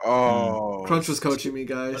 Oh, Crunch was coaching me,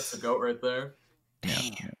 That's guys. the goat right there.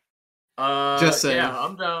 Yeah. Just saying. Yeah,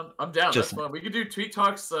 I'm down. That's Just- fun. We could do Tweek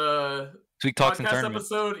Talks Tweek talks in podcast tournament.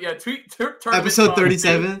 episode. Yeah, tournament Episode talk,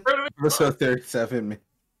 37? dude. Tournament episode 37, man.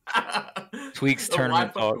 talk. Tweek's The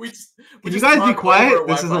tournament Wi-Fi- talk. we just- we Can you just guys be talk quiet? over a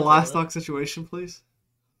This is a Wi-Fi last tournament. talk situation, please.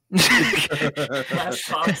 Last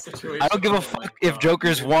talk situation. I don't give a Oh my fuck if God.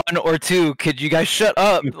 Joker's 1 or 2. Could you guys shut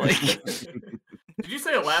up? Like, Did you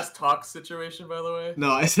say a last talk situation, by the way?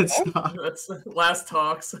 No, I said stop. That's last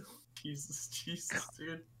talks. Jesus,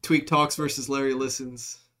 dude. Tweek talks versus Larry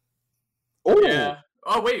listens. Oh, Yeah.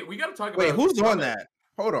 Oh wait, we gotta talk about. wait, who's on Summit. that?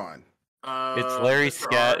 Hold on. it's Larry, Mr.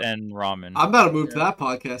 Scat, R. and Ramen. I'm about to move to Yeah. that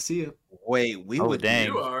podcast. See ya. Wait, we Oh, would. dang.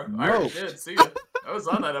 You are. I already Roped. did. See ya. I was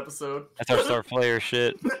on that episode. That's our star player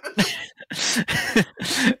shit.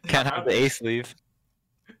 Can't have the ace leave.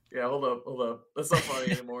 Yeah, hold up. That's not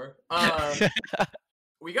funny anymore.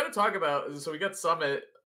 We got to talk about. So we got Summit.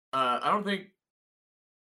 I don't think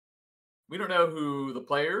we don't know who the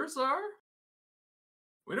players are.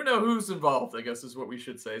 We don't know who's involved. I guess is what we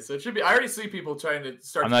should say. So it should be. I already see people trying to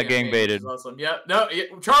start. I'm the not getting campaign, which baited. is awesome. Yeah. No,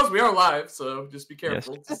 Charles, we are live, so just be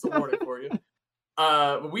careful. Just a warning for you.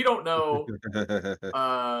 But we don't know.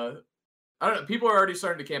 I don't know. People are already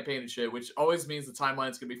starting to campaign and shit, which always means the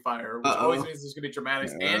timeline's gonna be fire, which always Uh-oh. means there's gonna be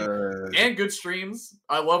dramatics Uh, and good streams.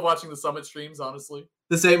 I love watching the Summit streams, honestly.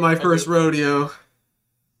 This ain't my first rodeo.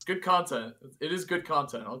 It's good content. It is good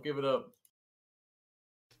content. I'll give it up.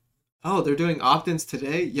 Oh, they're doing opt-ins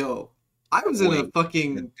today? Yo, I was in a Wait.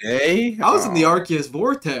 fucking... Today? I was in the Oh. Arceus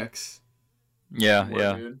Vortex. Yeah, What,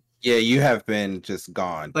 yeah. dude? Yeah, you have been just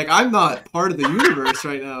gone. Like, I'm not part of the universe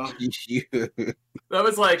right now. You- That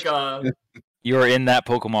was like You're in that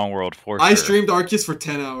Pokemon world for I sure. streamed Arceus for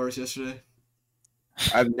 10 hours yesterday.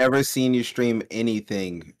 I've never seen you stream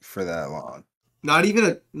anything for that long. Not even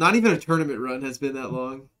a tournament run has been that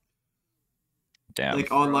long. Damn.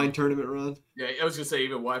 Like online tournament run. Yeah, I was gonna say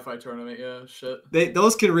even Wi-Fi tournament. Yeah, shit.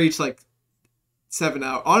 Those can reach like 7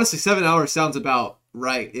 hours. Honestly, 7 hours sounds about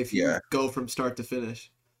right if you go from start to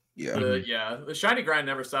finish. Yeah. Yeah, the shiny grind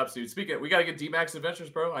never stops, dude. Speaking of, we gotta get D-Max Adventures,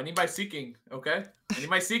 bro. I need my Seeking, okay? I need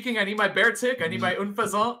my Seeking, I need my Bear Tick, I need my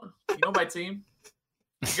Unfezant. You know my team.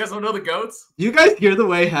 You guys don't know the goats? You guys hear the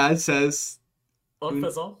way Haz says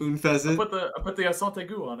Unfezant. Unfezant? I put the Asante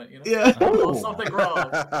Gu on it, you know? Yeah. Asante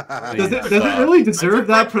Gra. Does it really deserve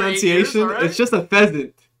that pronunciation? Right? It's just a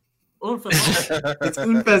pheasant. Unfezant. It's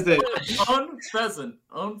Unfezant. Unpheasant.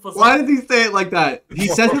 Unpheasant. Why does he say it like that? He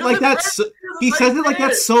says it like that. He says it like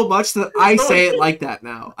that so much that I say it like that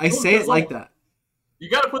now. I say it like that. You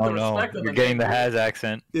gotta put the no. respect on You're the getting name. the Haz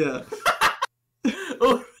accent. Yeah.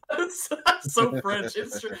 Oh, that's so French.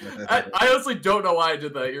 It's true. I honestly don't know why I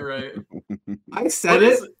did that. You're right. I said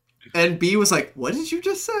it, and B was like, "What did you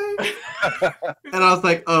just say?" And I was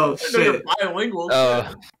like, "Oh I know you're shit." bilingual.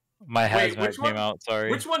 My Wait, hazmat came out.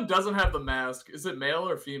 Sorry. Which one doesn't have the mask? Is it male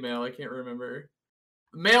or female? I can't remember.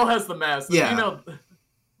 Male has the mask. The female,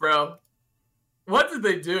 bro. What did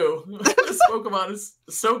they do? This Pokemon is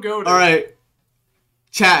so goated. All right,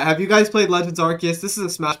 chat. Have you guys played Legends Arceus? This is a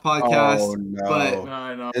Smash podcast, Oh no. but No,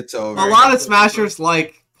 I know. It's over. a lot of Smashers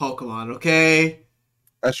like Pokemon. Okay.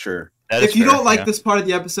 That's true. That If is you fair, don't like yeah. this part of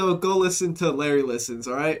the episode, go listen to Larry Listens,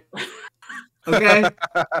 alright? Okay?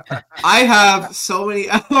 I have so many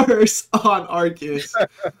hours on Arceus.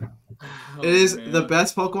 Oh, It is man. the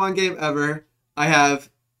best Pokemon game ever. I have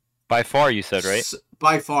By far, you said, right?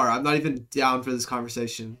 by far. I'm not even down for this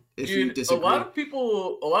conversation. If you Dude, disagree. a lot of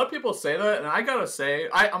people say that, and I gotta say,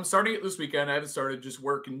 I'm starting it this weekend. I haven't started, just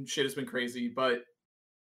work and shit has been crazy, but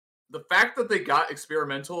the fact that they got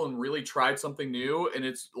experimental and really tried something new, and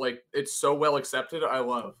it's so well accepted, I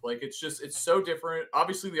love. Like, it's so different.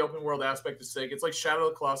 Obviously, the open world aspect is sick. It's like Shadow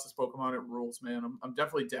of the Colossus Pokemon. It rules, man. I'm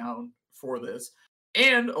definitely down for this.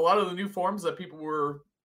 And a lot of the new forms that people were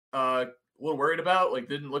a little worried about, like,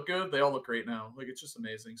 didn't look good, they all look great now. Like, it's just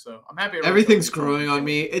amazing. So I'm happy. Everything's growing on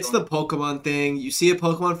me. It's the Pokemon thing. You see a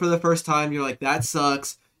Pokemon for the first time, you're like, that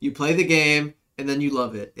sucks. You play the game, and then you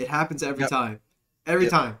love it. It happens every time. Every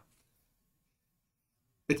time.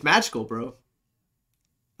 It's magical, bro.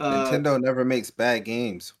 Nintendo never makes bad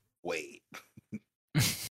games. Wait.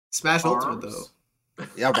 Smash Ultimate, though.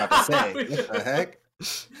 Yeah, I'm about to say. What the heck?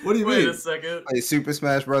 What do you Wait mean? a second. Like Super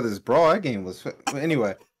Smash Brothers Brawl, that game was...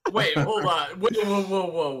 Anyway. Wait, hold on.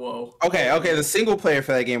 Whoa. Okay, the single player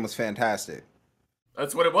for that game was fantastic.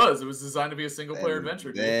 That's what it was. It was designed to be a single player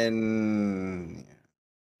adventure. Dude. Then...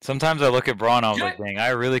 Sometimes I look at Braun and I was like, dang, I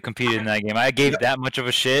really competed in that game. I gave that much of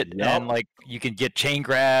a shit, and like you can get chain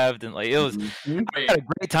grabbed, and like it was. I had a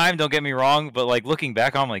great time. Don't get me wrong, but like looking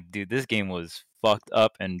back, I'm like, dude, this game was fucked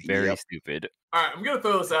up and very stupid. All right, I'm gonna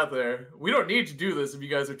throw this out there. We don't need to do this if you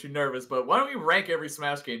guys are too nervous, but why don't we rank every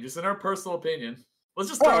Smash game, just in our personal opinion? Let's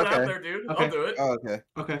just throw it out there, dude. Okay. I'll do it. Oh, okay.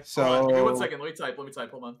 Okay. So... Hold on, give me 1 second. Let me type.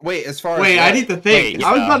 Hold on. Wait, as far as... Wait, I need to think. Wait,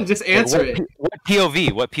 I was about to just answer like, it. What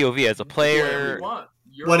POV? What POV as a player? Whatever you want.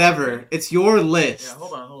 Whatever. It's your list. Yeah,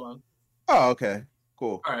 hold on. Oh, okay.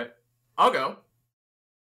 Cool. All right, I'll go.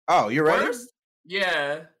 Oh, you're ready? First?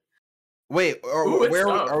 Yeah. Wait, Ooh, where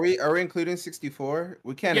tough. are we including 64?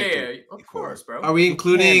 We can't Yeah, include of 64. course, bro. Are we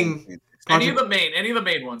including any of the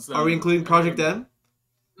main ones? Though. Are we including Project M?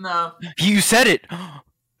 No. You said it.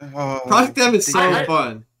 Oh, Project M is so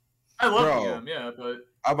fun. I love Bro. PM, yeah, but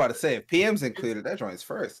I'm about to say, if PM's included, that joint's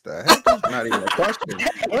first. Heck, that's not even a question.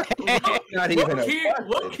 Not even a question.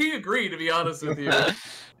 Low-key agree, to be honest with you.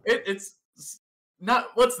 It's not.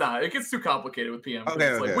 Let's not. It gets too complicated with PM. Okay,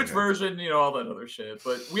 It's like which version, all that other shit.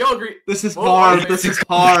 But we all agree. This is hard. This is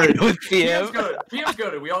hard. With PM's PM. good. PM's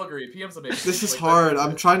good. We all agree. PM's amazing. This is Like, hard.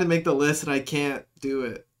 I'm trying to make the list and I can't do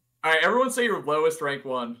it. All right, everyone say your lowest rank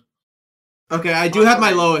one. Okay, I do have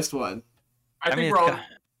my lowest one. I think mean,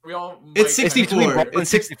 we all. It's might- 64.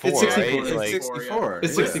 It's 64, It's 64. right? It's Like, 64.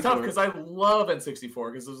 It's Which is 64. tough because I love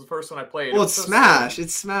N64 because it was the first one I played. Well, It it's was so Smash. sick.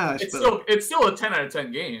 It's Smash. It's but still a 10 out of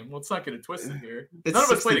 10 game. Let's not get it twisted here. It's None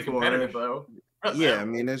of us played it 64. competitive though. Yeah, I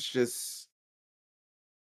mean, it's just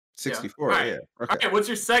 64. Alright. Yeah. Okay. Okay, what's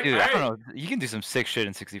your second? dude, I don't know. You can do some sick shit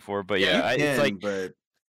in 64, but Yeah, yeah, You it's can, like but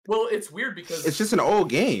Well, it's weird because it's just an old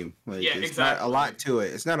game. Like, Yeah, it's not a exactly. lot to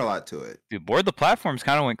it. It's not a lot to it. dude, Board the Platforms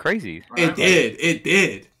kind of went crazy. It did. It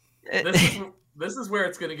did. This is where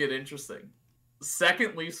it's gonna get interesting.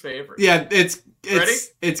 Second least favorite. Yeah, it's Ready?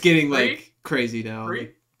 it's getting Three? like crazy now.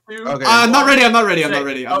 3, 2. Okay. I'm not ready. I'm not ready. I'm Say- not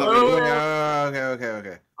ready. I'm not Oh, ready.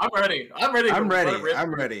 Okay. I'm ready. I'm ready. I'm ready. Let it rip.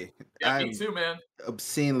 I'm ready. Yeah, I'm me too, man.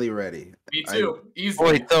 obscenely ready. Me too.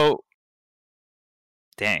 Easily. Wait, so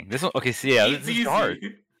dang, this one. Okay, so yeah, It's this is easy. hard.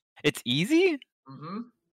 It's easy. Mm-hmm.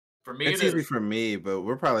 For me, It's it easy is. for me, but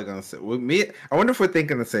we're probably gonna say with me. I wonder if we're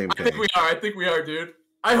thinking the same I think thing. we are. I think we are, dude.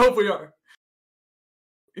 I hope we are.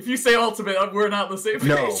 If you say ultimate, we're not on the same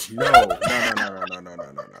No. page. No.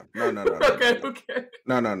 Okay.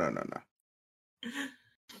 No.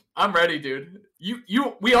 I'm ready, dude.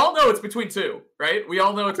 We all know it's between two, right? We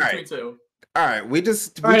all know it's All between two. All right, we All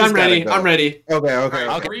just right, I'm gotta ready. go. I'm ready. Okay. Alright,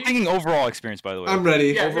 Okay, Three- I'm thinking overall experience, by the way. I'm ready.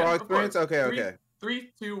 Yeah, Overall of course. experience. Okay. 3,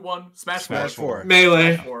 2, 1. Smash Smash 4. 4.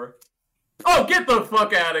 Melee. Smash 4. Oh, get the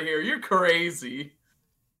fuck out of here! You're crazy.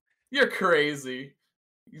 You're crazy.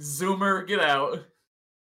 Zoomer, get out.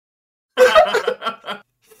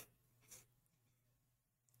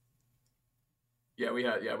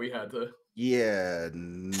 we had to. Yeah.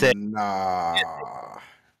 Sick. Nah.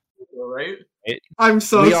 Right? I'm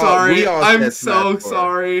so We all- sorry. we all I'm said Smash so 4.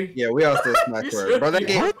 sorry. Yeah, we all still Smash You 4. should Bro,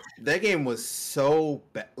 be. that game was so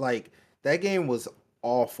bad. Like that game was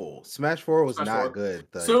awful. Smash 4 was Smash not 4. good.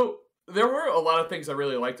 Like, So there were a lot of things I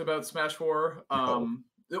really liked about Smash 4.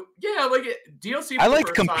 Yeah, like DLC. I for the liked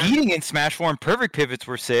first time. competing in Smash 4, and perfect pivots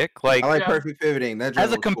were sick. Like I like Yeah. perfect pivoting. That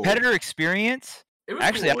as a joint was cool. competitor experience. It was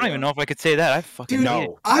Actually, cool, I don't yeah. even know if I could say that. I fucking Dude, hate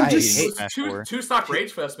No, I'm I just- hate It was Smash two 4. stock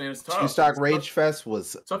Rage Fest, man. It's tough. Two-Stock It's Rage Fest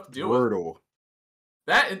was tough to deal with. brutal.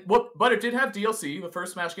 But it did have DLC, the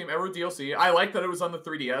first Smash game ever with DLC. I like that it was on the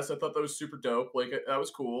 3DS. I thought that was super dope. Like that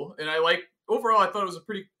was cool, and overall I thought it was a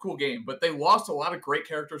pretty cool game. But they lost a lot of great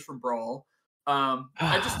characters from Brawl.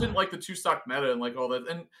 I just didn't like the two stock meta and like all that.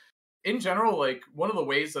 And in general, like one of the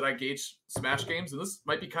ways that I gauge Smash games, and this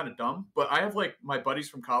might be kind of dumb, but I have like my buddies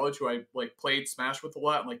from college who I like played Smash with a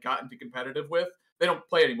lot and like got into competitive with. They don't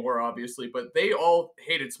play anymore, obviously, but they all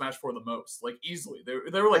hated Smash 4 the most, like easily. They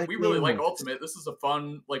were like, That we really game like was- Ultimate. This is a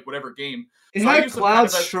fun, like whatever game. It So I had use them Cloud kind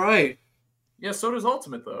of as- Strife. Yeah, so does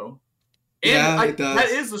Ultimate though. And Yeah, it does. that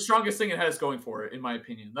is the strongest thing it has going for it, in my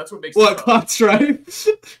opinion. That's what makes What, it tough. Cloud Strife?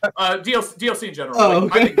 DLC in general. Oh,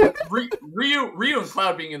 like, I okay. think Ryu and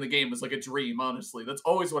Cloud being in the game was like a dream. Honestly, that's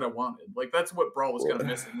always what I wanted. Like that's what Brawl was kind of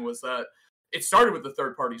missing, was that it started with the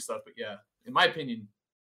third party stuff. But yeah, in my opinion,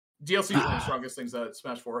 DLC is one of the strongest things that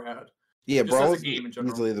Smash 4 had. Yeah, Just as Brawl a is game in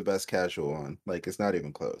general. easily the best casual one. Like it's not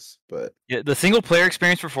even close. But Yeah, the single player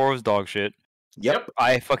experience for 4 was dog shit. yep.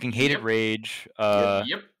 I fucking hated Yep. Rage.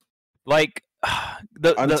 Yep. Like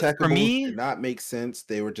for Unteckables me, did not make sense.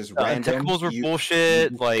 They were just the random. unteckables were You-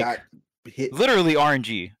 bullshit. you Like got hit. literally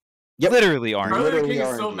RNG. Yep. Literally RNG. Charlie the Literally King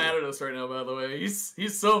is so RNG. mad at us right now. By the way, he's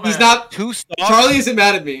so mad. He's not. 2 stars. Charlie isn't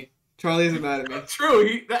mad at me. Charlie isn't mad at me. True.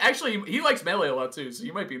 He likes Melee a lot too, so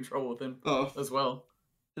you might be in trouble with him Oh. as well.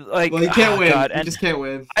 Like Well, he can't win. God, He and just can't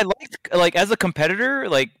win. I liked like as a competitor,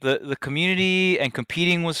 like the community and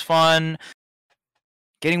competing was fun.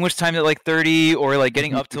 Getting witch timed at like 30 or like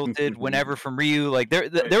getting up tilted whenever from Ryu, like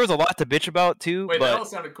there was a lot to bitch about too. Wait, that all but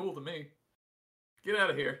sounded cool to me. Get out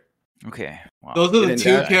of here. okay, wow. Those are the Didn't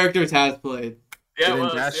two die. characters has played. Yeah, it Getting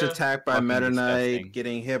was, dash yeah. attacked by Fucking Meta Knight, disgusting.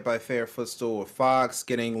 getting hit by Fair Footstool with Fox,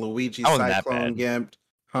 getting Luigi That wasn't that Cyclone bad. gimped.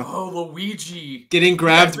 Huh. Oh, Luigi. Getting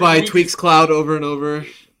grabbed by Luigi. Tweek's Cloud over and over.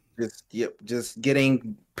 Just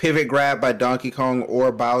getting pivot grabbed by Donkey Kong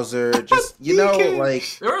or Bowser. Just there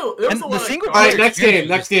was There was And a the lot single of All right, player next game.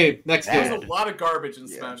 Next experience game. Next bad. game. There's a lot of garbage in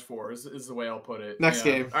Yeah. Smash 4 is the way I'll put it. Next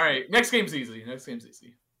game. All right, next game's easy.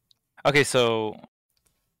 Okay, so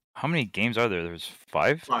how many games are there? There's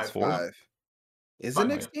 5? Five. 4? 5. Is Five,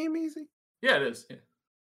 the next game easy? Yeah, it is. Yeah.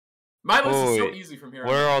 My list is so Wait, easy from here.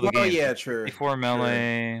 Where are all the Oh games? yeah, true. 64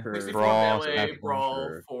 Melee, Sure. 64 Brawl, Melee, Smash Bros. Brawl,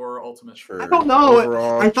 Sure. 4 Ultimate. True. I don't know.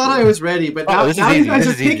 Overall, I thought true. I was ready, but Oh, now, this is now you easy. guys This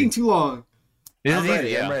are is easy. taking too long. This I'm is ready.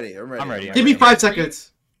 easy. Yeah. I'm ready. I'm ready. I'm ready. Give me 5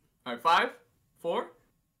 seconds. All right, 5, 4,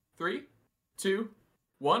 3, 2,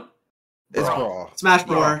 1. It's Brawl. Brawl. Smash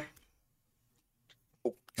Brawl.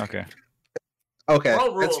 4. Okay. Okay,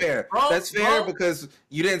 Brawl that's rules. fair. Brawl- That's fair Brawl- because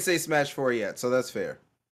you didn't say Smash 4 yet, so that's fair.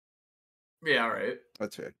 Yeah, all right.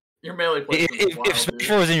 That's fair. Your Melee play If Smash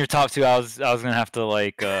 4 was in your top 2, I was gonna have to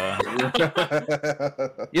like. Yeah, Hey,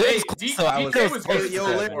 it's close, D- though. I DK was was close good to Yo,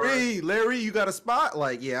 that. Larry, you got a spot?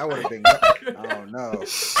 Like, yeah, I would have been. Oh no.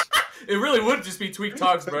 It really would just be Tweek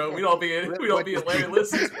Talks, bro. We'd all be in Larry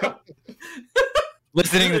listens.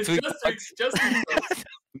 Listening to Tweek. Just Tweek Talks.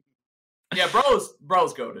 Yeah, Brawl's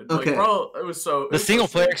goated. Like, Okay. Brawl, it was so. The single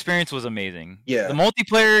player experience was amazing. Yeah. The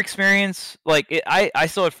multiplayer experience, like I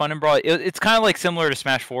still had fun in Brawl. It's kind of like similar to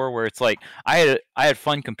Smash 4, where it's like I had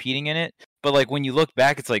fun competing in it. But like when you look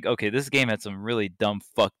back, it's like, okay, this game had some really dumb,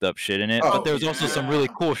 fucked up shit in it. Oh, but there was also some really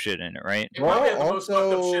yeah. cool shit in it, right? It probably had the Brawl most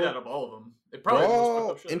fucked up also- shit out of all of them. It probably the most fucked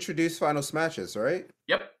Brawl up shit. introduced Final Smashes, right?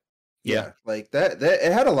 Yep. Yeah. Like that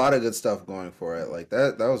it had a lot of good stuff going for it. Like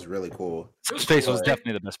that was really cool. Space was cool.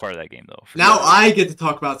 definitely the best part of that game, though. Now I get to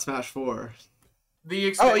talk about Smash 4.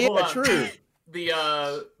 Oh yeah, true.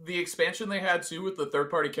 The expansion they had too with the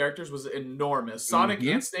third-party characters was enormous. Sonic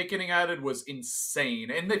and Snake getting added was insane,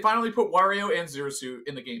 and they finally put Wario and Zero Suit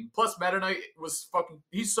in the game. Plus, Meta Knight was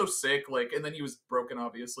fucking—he's so sick. Like, and then he was broken,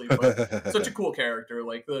 obviously, but such a cool character.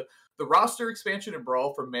 Like the roster expansion in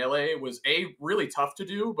Brawl for Melee was A, really tough to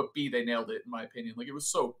do, but B, they nailed it in my opinion. Like it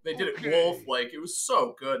was they did it Wolf. Like it was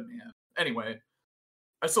so good, man. Anyway,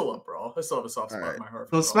 I still love Brawl. I still have a soft spot in my heart.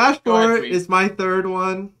 So Smash 4 is my third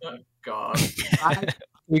one. Oh, God.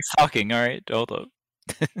 He's talking. All right, hold up.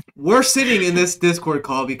 We're sitting in this Discord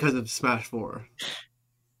call because of Smash 4.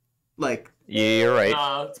 Like, yeah, you're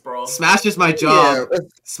right. It's Brawl. Smash is my job. Yeah,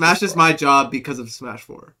 Smash is my job because of Smash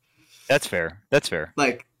 4. That's fair. That's fair.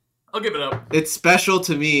 Like, I'll give it up. It's special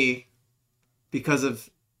to me because of,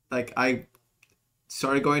 like, I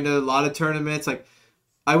started going to a lot of tournaments. Like,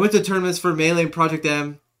 I went to tournaments for Melee and Project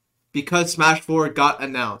M because Smash 4 got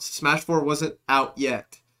announced. Smash 4 wasn't out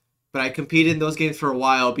yet. But I competed in those games for a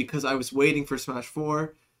while because I was waiting for Smash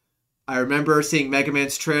 4. I remember seeing Mega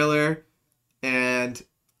Man's trailer, and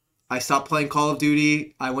I stopped playing Call of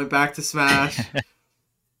Duty. I went back to Smash.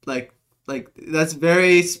 like that's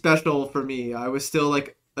very special for me. I was still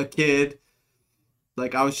like a kid.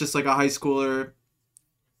 Like I was just like a high schooler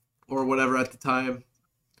or whatever at the time.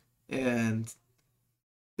 And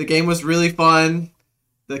the game was really fun.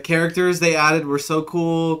 The characters they added were so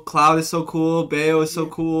cool. Cloud is so cool. Bayo is so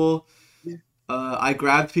cool. I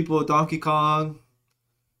grabbed people with Donkey Kong.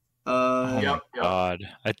 My God,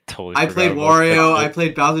 I totally. I played Wario. I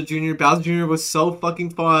played Bowser Jr. Bowser Jr. was so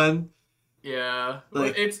fucking fun. Yeah,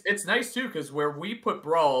 like, it's nice too because where we put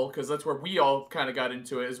Brawl, because that's where we all kind of got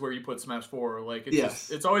into it, is where you put Smash 4. Like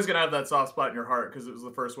it's always gonna have that soft spot in your heart because it was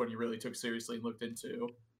the first one you really took seriously and looked into.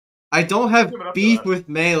 I don't have beef with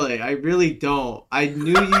Melee. I really don't. I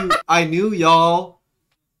knew y'all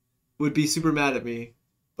would be super mad at me,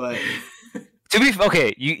 but to be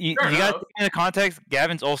okay, you got to take into context.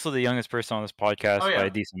 Gavin's also the youngest person on this podcast by a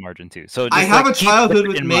decent margin too. So just I have a childhood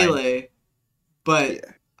with Melee, but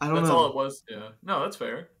I don't know. That's all it was. Yeah, no, that's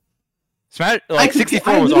fair. Smash, like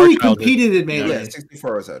 64 I was literally our childhood. Competed in Melee. Yeah,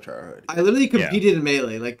 64 was our childhood. I literally competed in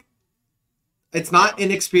Melee. Like, it's not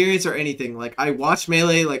inexperience or anything. Like, I watch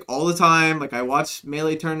Melee, like, all the time. Like, I watch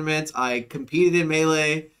Melee tournaments. I competed in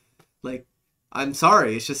Melee. Like, I'm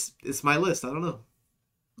sorry. It's my list. I don't know.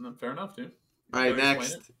 No, fair enough, dude. All right,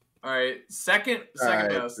 next. All right, second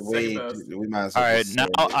best. We might as well. All right,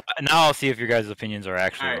 now I'll see if your guys' opinions are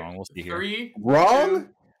actually wrong. We'll see here. Wrong?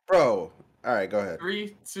 Bro. All right, go ahead.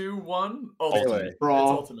 3, 2, 1. Ultimate.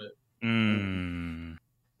 Brawl. It's Ultimate.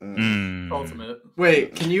 Ultimate.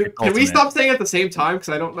 Wait, can we stop saying at the same time? Because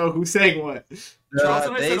I don't know who's saying what. Charles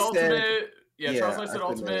and I said Ultimate. Yeah, Charles and I said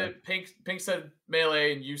Ultimate. Pink said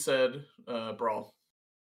Melee, and you said Brawl.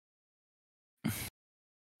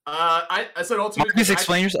 I said Ultimate. Just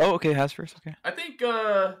explain yourself. Oh, okay, Has first. Okay. I think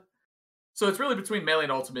so. It's really between Melee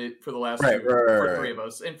and Ultimate for the last two, for three of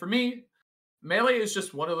us, and for me, Melee is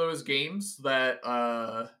just one of those games that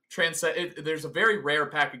transcend. There's a very rare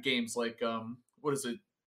pack of games like what is it?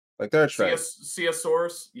 Like there's CS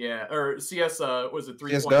Source, yeah, or CS was it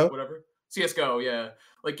 3 whatever? CS:GO, yeah.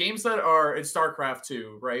 Like games that are in StarCraft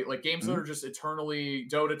 2, right? Like games that are just eternally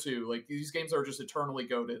Dota 2. Like these games are just eternally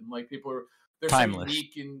goated, and like people are they're timeless. So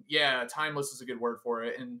unique and timeless is a good word for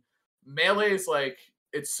it. And Melee is like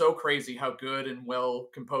it's so crazy how good and well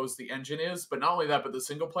composed the engine is. But not only that, but the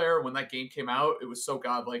single player when that game came out, it was so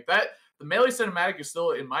godlike. That the Melee cinematic is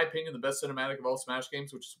still, in my opinion, the best cinematic of all Smash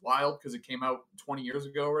games, which is wild because it came out 20 years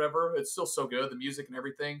ago or whatever. It's still so good, the music and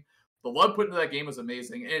everything. The love put into that game was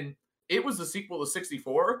amazing, and it was the sequel to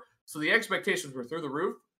 64, so the expectations were through the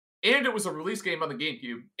roof. And it was a release game on the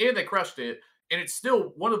GameCube, and they crushed it. And it's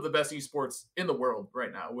still one of the best esports in the world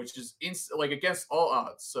right now, which is like against all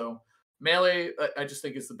odds. So Melee, I just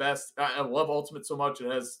think is the best. I love Ultimate so much.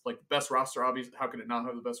 It has like the best roster. Obviously, how could it not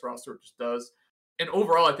have the best roster? It just does. And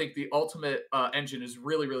overall, I think the Ultimate engine is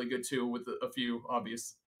really, really good too, with a few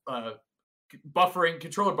obvious buffering.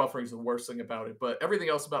 Controller buffering is the worst thing about it, but everything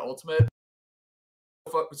else about Ultimate,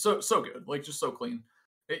 so good. Like just so clean.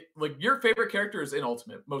 Like your favorite character is in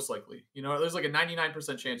Ultimate, most likely. You know, there's like a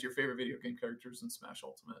 99% chance your favorite video game character is in Smash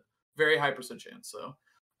Ultimate. Very high percent chance. So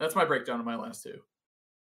that's my breakdown of my last two.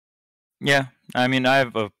 Yeah, I mean, I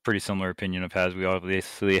have a pretty similar opinion of Haz. We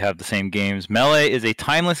obviously have the same games. Melee is a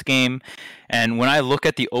timeless game, and when I look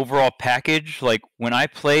at the overall package, like when I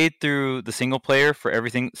played through the single player for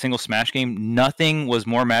everything single Smash game, nothing was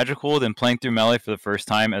more magical than playing through Melee for the first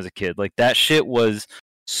time as a kid. Like that shit was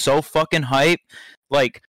so fucking hype.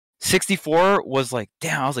 Like 64 was like,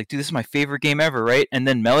 damn, I was like, dude, this is my favorite game ever, right? And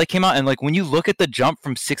then Melee came out, and like when you look at the jump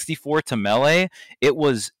from 64 to Melee, it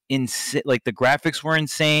was insane. Like the graphics were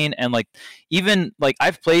insane, and like even like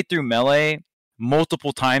I've played through Melee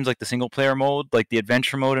multiple times, like the single player mode, like the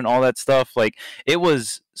adventure mode and all that stuff. Like it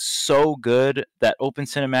was so good. That open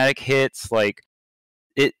cinematic hits, like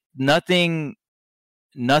it nothing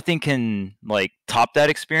can like top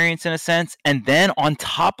that experience in a sense. And then on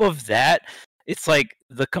top of that, it's like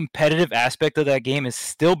the competitive aspect of that game is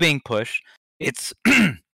still being pushed. It's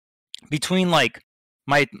between like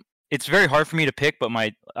my it's very hard for me to pick, but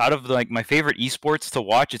my out of like my favorite esports to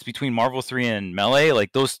watch, it's between Marvel 3 and Melee.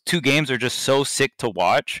 Like those two games are just so sick to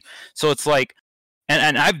watch. So it's like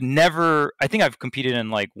and I've never I think I've competed in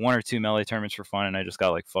like one or two Melee tournaments for fun and I just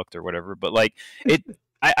got like fucked or whatever. But like it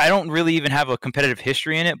I don't really even have a competitive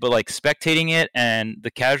history in it, but like spectating it and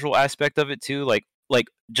the casual aspect of it too, like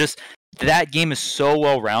just that game is so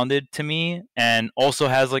well rounded to me, and also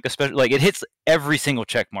has like a special like it hits every single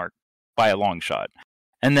check mark by a long shot.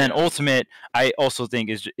 And then Ultimate, I also think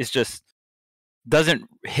it's just doesn't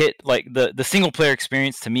hit like the single player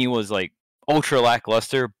experience to me was like ultra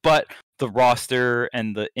lackluster, but the roster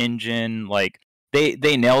and the engine, like they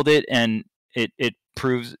nailed it, and it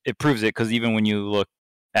proves it because even when you look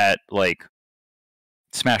at like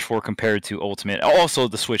Smash 4 compared to Ultimate, also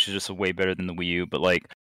the Switch is just way better than the Wii U, but like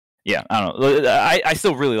yeah, I don't know. I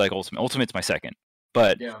still really like Ultimate. Ultimate's my second,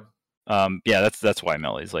 but yeah, that's why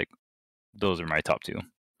Melee's like those are my top two.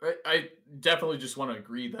 I definitely just want to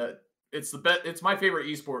agree that it's the best. It's my favorite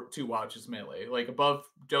esport to watch is Melee, like above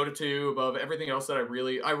Dota 2, above everything else that I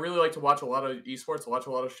really like to watch a lot of esports. I watch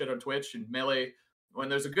a lot of shit on Twitch, and Melee. When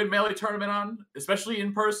there's a good Melee tournament on, especially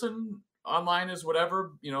in person, online is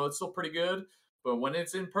whatever, it's still pretty good. But when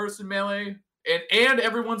it's in person Melee. And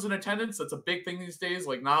everyone's in attendance. That's a big thing these days.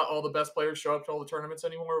 Like, not all the best players show up to all the tournaments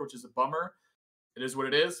anymore, which is a bummer. It is what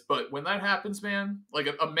it is. But when that happens, man, like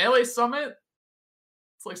a Melee Summit,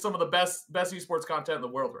 it's like some of the best esports content in the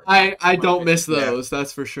world right now. I don't miss those. Yeah.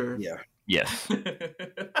 That's for sure. Yeah. Yes.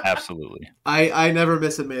 Absolutely. I never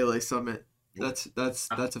miss a Melee Summit. That's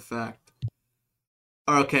a fact.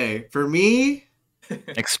 Okay, for me,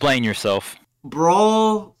 explain yourself.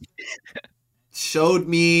 Brawl showed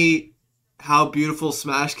me how beautiful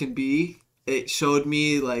Smash can be. It showed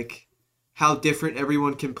me like how different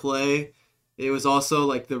everyone can play. It was also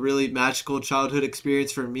like the really magical childhood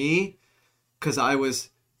experience for me, because I was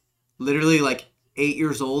literally like 8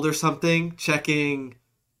 years old or something, checking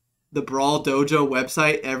the Brawl Dojo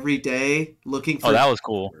website every day, looking for that was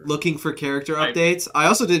cool. Looking for character updates. I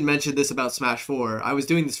also didn't mention this about Smash 4. I was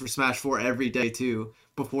doing this for Smash 4 every day too.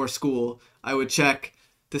 Before school, I would check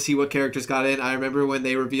to see what characters got in. I remember when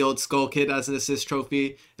they revealed Skull Kid as an assist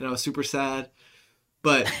trophy, and I was super sad.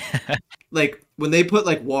 But like when they put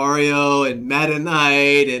like Wario and Meta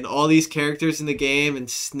Knight and all these characters in the game, and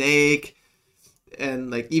Snake, and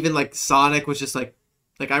like even like Sonic was just like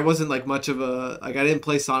I wasn't like much of a I didn't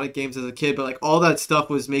play Sonic games as a kid, but like all that stuff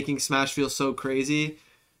was making Smash feel so crazy.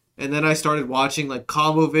 And then I started watching like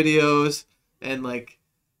combo videos, and like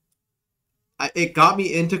it got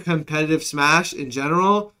me into competitive Smash in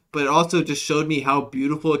general, but it also just showed me how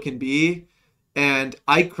beautiful it can be. And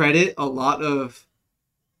I credit a lot of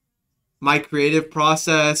my creative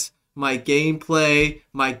process, my gameplay,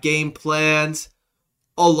 my game plans.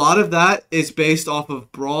 A lot of that is based off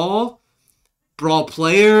of Brawl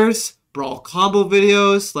players, Brawl combo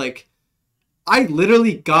videos. Like, I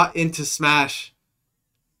literally got into Smash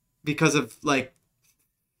because of like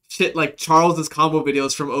shit like Charles's combo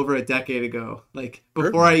videos from over a decade ago. Like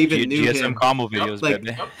before I even knew him. Combo videos, like,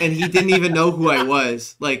 baby. And he didn't even know who I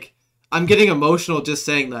was. Like, I'm getting emotional just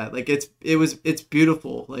saying that. Like it's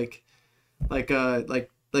beautiful. Like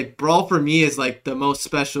Brawl for me is like the most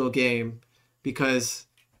special game because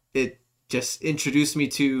it just introduced me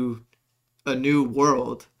to a new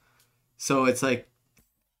world. So it's like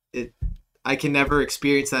I can never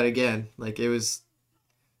experience that again. Like it's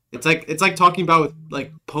like talking about with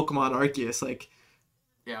like Pokemon Arceus. Like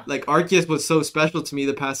Arceus was so special to me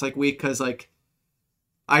the past like week because like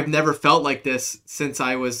I've never felt like this since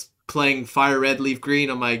I was playing Fire Red Leaf Green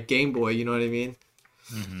on my Game Boy. You know what I mean?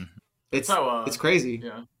 Mm-hmm. It's crazy.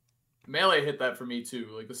 Yeah. Melee hit that for me too,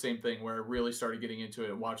 like the same thing where I really started getting into it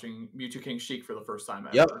and watching Mewtwo King Sheik for the first time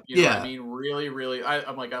ever. Yep. You know what I mean? Really,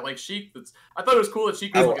 I'm like, I like Sheik. I thought it was cool that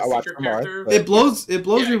Sheik was like a watched secret some art, character. but- It blows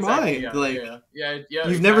your exactly, mind. yeah, like yeah.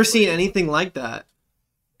 you've never seen exactly. anything like that.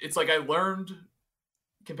 It's like I learned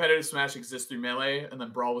competitive Smash exists through Melee, and then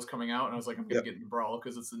Brawl was coming out, and I was like, I'm gonna get into Brawl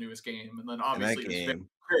because it's the newest game. And then obviously it was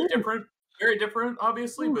very different,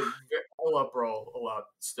 obviously, but I love Brawl a lot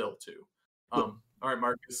still too. All right,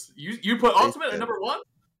 Marcus, you put Ultimate at number 1?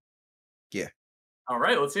 Yeah. All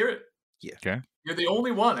right, let's hear it. Yeah. Okay. You're the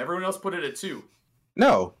only one. Everyone else put it at 2.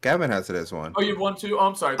 No, Gavin has it as 1. Oh, you have 1 too? Oh,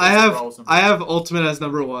 I'm sorry. I have Ultimate as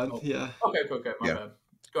number 1. Oh. Yeah. Okay. My bad.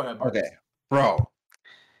 Go ahead, Marcus. Okay, bro.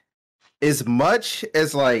 As much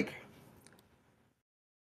as like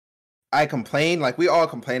I complain, like we all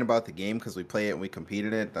complain about the game because we play it and we compete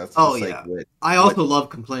in it. That's just like I also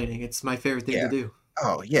love complaining. It's my favorite thing to do.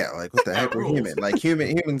 Oh yeah, like what the heck, we're human. Like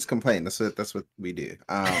humans complain. That's what we do.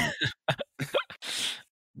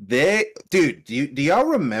 Do y'all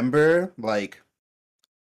remember like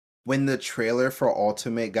when the trailer for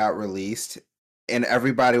Ultimate got released and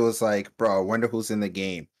everybody was like, bro, I wonder who's in the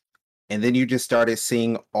game. And then you just started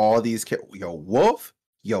seeing all these yo, Wolf,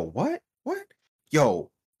 yo, what?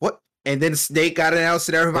 Yo, what? And then Snake got announced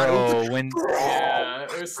and everybody yeah,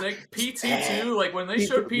 it was Snake PT too. Like when they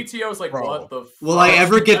showed PT, I was like, what the fuck? Will I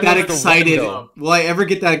ever get that excited? Will I ever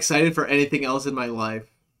get that excited for anything else in my life?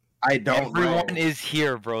 I don't know. Everyone is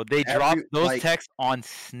here, bro. They dropped those texts on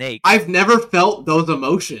Snake. I've never felt those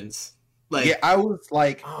emotions. Like, yeah, I was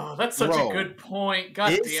like, oh, that's such a good point. God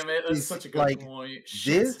damn it, that's such a good point.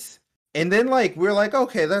 Shit. And then like we were like,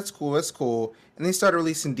 okay, that's cool. And they started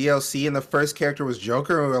releasing DLC, and the first character was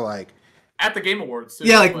Joker, and we were like, at the Game Awards too.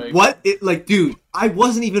 Yeah, like what? Dude, I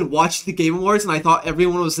wasn't even watching the Game Awards, and I thought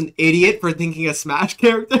everyone was an idiot for thinking a Smash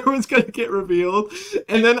character was gonna get revealed.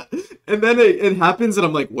 And then it happens, and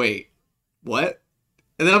I'm like, wait, what?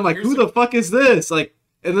 And then I'm like, who the fuck is this? Like,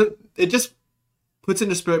 and then it just puts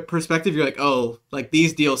into perspective. You're like, oh, like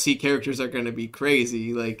these DLC characters are gonna be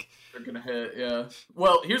crazy. Like, they're gonna hit, yeah.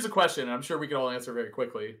 Well, here's a question. I'm sure we can all answer very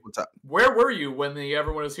quickly. What's up? Where were you when the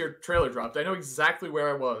Everyone Is Here trailer dropped? I know exactly where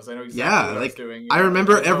I was. I know exactly what I was doing. I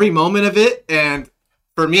remember every moment of it, and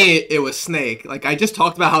for me, it was Snake. Like, I just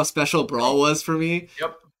talked about how special Brawl was for me.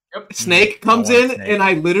 Yep. Snake comes in, and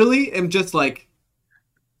I literally am just like,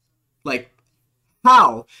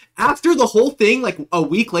 how? After the whole thing, like a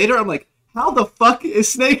week later, I'm like, how the fuck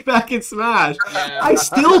is Snake back in Smash? Yeah. I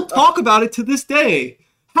still talk about it to this day.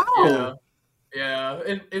 How? Yeah,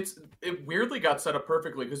 and it weirdly got set up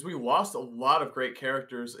perfectly because we lost a lot of great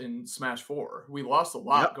characters in Smash 4. We lost a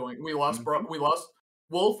lot going. We lost we lost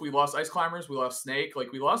Wolf, we lost Ice Climbers, we lost Snake.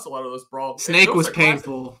 Like we lost a lot of those Brawl. Snake was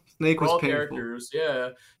painful. Snake was painful. Characters,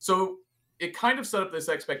 yeah. So it kind of set up this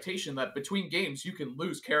expectation that between games you can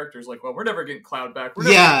lose characters. Like, well, we're never getting Cloud back. We're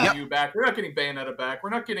never getting you back. We're not getting Bayonetta back.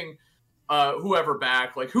 We're not getting whoever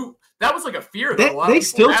back. Like who? That was like a fear that a lot of people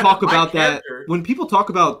still had talk about that. When people talk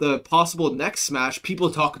about the possible next Smash, people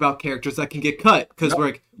talk about characters that can get cut because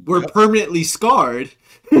we're permanently scarred.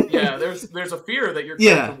 Yeah, there's a fear that your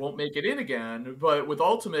character won't make it in again. But with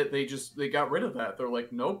Ultimate, they got rid of that. They're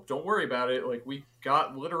like, nope, don't worry about it. Like we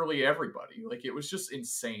got literally everybody. Like it was just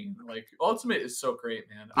insane. Like Ultimate is so great,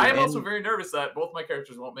 man. I am also very nervous that both my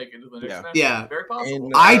characters won't make it to the next Smash. Yeah, very possible.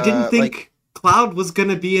 And, I didn't think Cloud was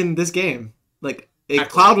gonna be in this game. Like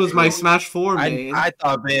Cloud was my Smash 4 main. I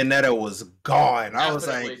thought Bayonetta was gone. I was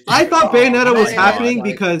like, I thought Bayonetta was happening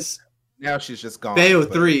because now she's just gone. Bayo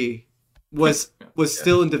 3 was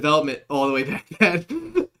still in development all the way back then.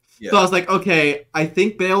 So I was like, okay, I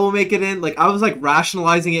think Bayo will make it in. Like I was like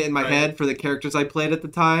rationalizing it in my head for the characters I played at the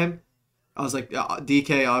time. I was like,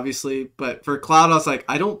 DK obviously, but for Cloud I was like,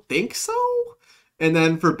 I don't think so. And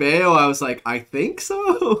then for Bayo, I was like, I think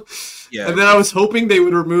so. Yeah. And then I was hoping they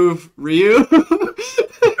would remove Ryu.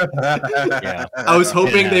 I was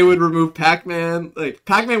hoping they would remove Pac-Man. Like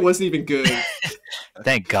Pac-Man wasn't even good.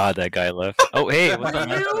 Thank God that guy left. Oh hey, what's up,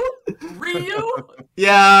 Ryu?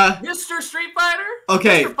 Yeah. Mr. Street Fighter?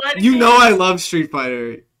 Okay, you know I love Street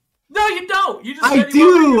Fighter. No, you don't. You just I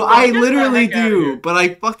do. I literally do. But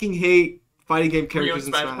I fucking hate fighting game characters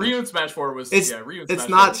in Smash. Ryu in Smash 4 was Ryu in Smash 4. It's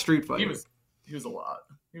not Street Fighter. He was a lot.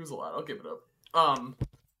 I'll give it up.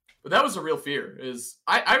 But that was a real fear.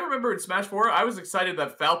 I remember in Smash 4, I was excited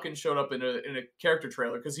that Falcon showed up in a character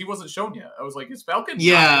trailer because he wasn't shown yet. I was like, is Falcon in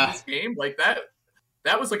this game? Like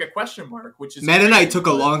that was like a question mark, which is Meta Knight took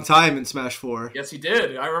a long time in Smash 4. Yes, he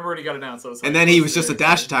did. I remember when he got announced. And then he was just a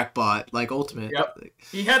dash attack bot, like Ultimate. Yep.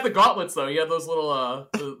 He had the gauntlets though. He had those little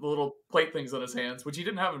the little plate things on his hands, which he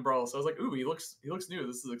didn't have in Brawl. So I was like, ooh, he looks new.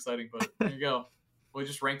 This is exciting. But there you go. We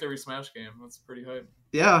just ranked every Smash game. That's pretty hype.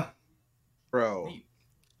 Yeah. Bro. Neat.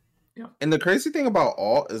 Yeah. And the crazy thing about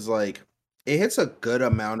alt is like it hits a good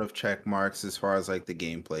amount of check marks as far as like the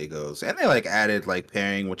gameplay goes. And they like added like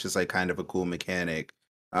pairing, which is like kind of a cool mechanic.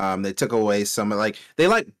 They took away some of like they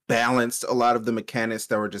like balanced a lot of the mechanics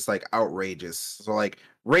that were just like outrageous. So like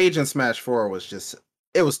Rage in Smash 4 was just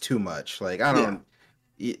it was too much. Like I don't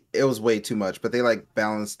it was way too much, but they like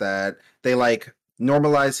balanced that. They like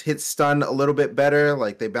normalized hit stun a little bit better.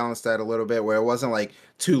 Like they balanced that a little bit where it wasn't like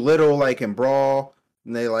too little like in Brawl.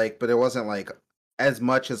 And they like, but it wasn't like as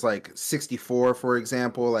much as like 64, for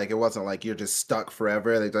example. Like it wasn't like you're just stuck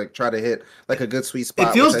forever. They like try to hit like a good sweet spot.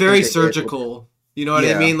 It feels very surgical. You know what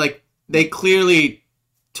I mean? Like they clearly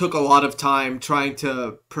took a lot of time trying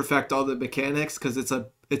to perfect all the mechanics because it's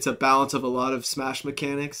a balance of a lot of Smash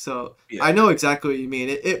mechanics. So I know exactly what you mean.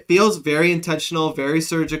 It feels very intentional, very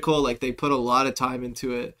surgical. Like they put a lot of time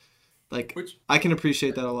into it. Like I can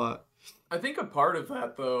appreciate that a lot. I think a part of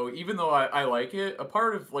that, though, even though I like it, a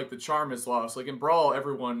part of like the charm is lost. Like in Brawl,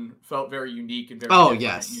 everyone felt very unique and very different,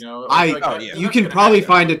 yes, you know. Like, you can probably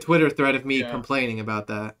find a Twitter thread of me complaining about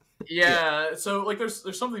that. Yeah, so like there's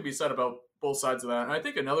something to be said about both sides of that, and I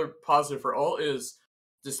think another positive for all is,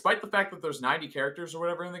 despite the fact that there's 90 characters or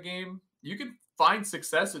whatever in the game, you can find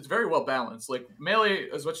success. It's very well balanced. Like Melee,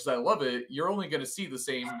 as much as I love it, you're only going to see the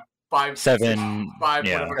same 5, 7, 5,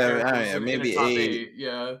 yeah. whatever characters in maybe a top 8. 8.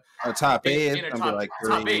 Yeah. Or top 8, in a it's top, like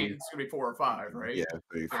top 8, it's gonna be 4 or 5, right? Yeah,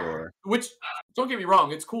 3, 4. Which, don't get me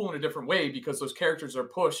wrong, it's cool in a different way because those characters are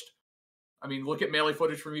pushed. I mean, look at Melee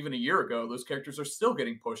footage from even a year ago. Those characters are still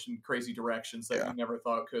getting pushed in crazy directions that you never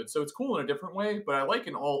thought could. So it's cool in a different way, but I like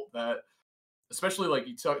an alt that, especially like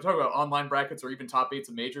you talk about online brackets or even top 8s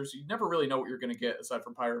and majors, you never really know what you're going to get aside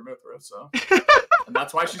from Pyra Mithra. So, and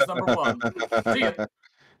that's why she's number 1. See ya.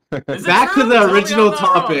 Back to the original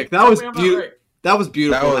topic. That was beautiful. That was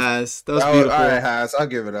beautiful, Has. That was beautiful. All right, Has. I'll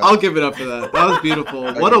give it up. I'll give it up for that. That was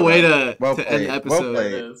beautiful. What a way to end the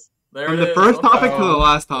episode. From the first topic to the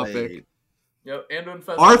last topic. Yep, and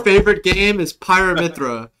our favorite game is Pyra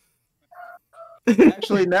Mithra.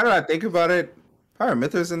 Actually, now that I think about it, Pyra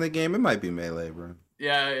Mithra's in the game. It might be Melee, bro.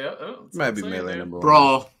 Yeah. It might be Melee number 1.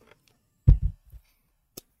 Brawl.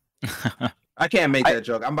 I can't make that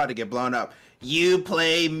joke. I'm about to get blown up. You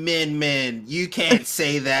play Min. You can't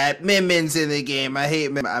say that. Min's in the game. I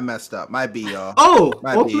hate Min. I messed up. Might be, y'all. Oh!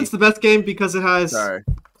 Ultimate's the best game because it has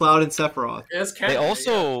Cloud and Sephiroth.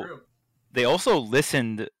 They also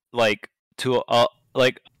listened, like, to, I'll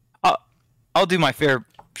do my fair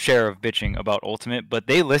share of bitching about Ultimate, but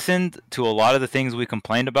they listened to a lot of the things we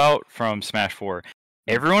complained about from Smash 4.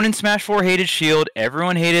 Everyone in Smash 4 hated shield.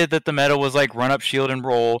 Everyone hated that the meta was like run up shield and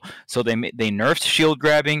roll. So they nerfed shield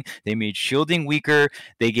grabbing. They made shielding weaker.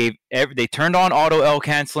 They turned on auto L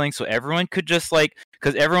canceling so everyone could just like,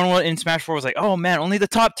 because everyone in Smash 4 was like, oh man, only the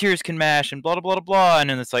top tiers can mash and blah blah blah blah. And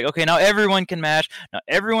then it's like, okay, now everyone can mash. Now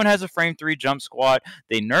everyone has a frame 3 jump squat.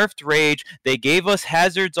 They nerfed rage. They gave us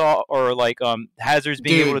hazards hazards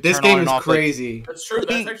being able to turn on and off. This game is crazy. That's true.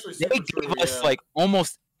 That's actually super true. They gave us like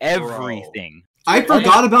almost everything. I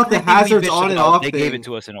forgot about the hazards on and off thing. They gave it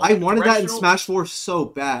to us in I wanted that in Smash 4 so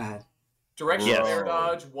bad. Directional air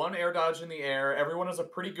dodge, 1 air dodge in the air. Everyone has a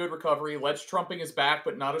pretty good recovery. Ledge trumping is back,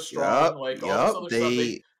 but not as strong. All this other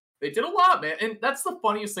stuff. They did a lot, man. And that's the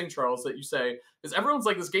funniest thing, Charles, that you say, is everyone's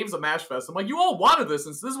like, this game's a mash fest. I'm like, you all wanted this,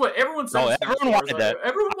 and this is what everyone said. No, everyone wanted that.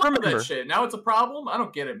 Everyone wanted that shit. Now it's a problem? I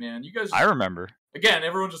don't get it, man. You guys I remember. Again,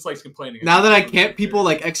 everyone just likes complaining. Now that I can't people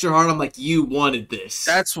like extra hard, I'm like, you wanted this.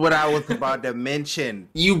 That's what I was about to mention.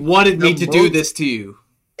 You wanted me to do this to you.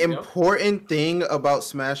 Important thing about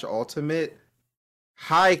Smash Ultimate,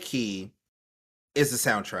 high key, is the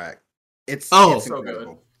soundtrack. It's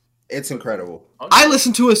incredible. It's incredible. I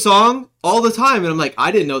listen to a song all the time, and I'm like,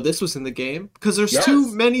 I didn't know this was in the game because there's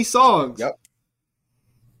too many songs. Yep.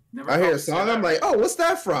 I hear a song, I'm like, oh, what's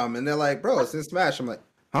that from? And they're like, bro, it's in Smash. I'm like,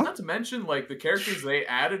 huh? Not to mention, like, the characters they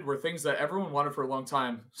added were things that everyone wanted for a long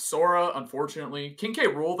time. Sora, unfortunately. King K.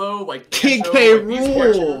 Rool, though, like, King K.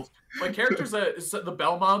 Rool! Like, characters that, the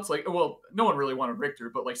Belmonts, like, well, no one really wanted Richter,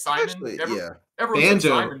 but, like, Simon. Everyone wanted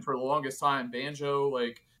Simon for the longest time. Banjo,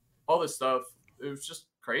 like, all this stuff. It was just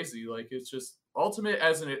crazy. Like, it's just, Ultimate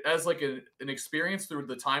as an experience through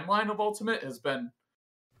the timeline of Ultimate has been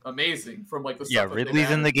amazing from like the stuff Ridley's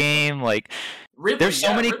in the game. Like there's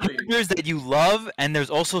so many characters that you love, and there's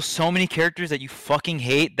also so many characters that you fucking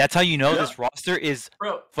hate. That's how you know this roster is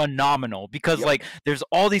phenomenal, because like there's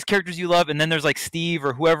all these characters you love, and then there's like Steve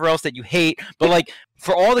or whoever else that you hate. But like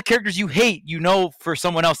for all the characters you hate, you know, for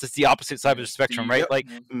someone else it's the opposite side of the spectrum, right? Like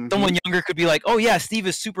someone younger could be like, oh yeah, Steve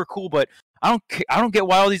is super cool, but I don't get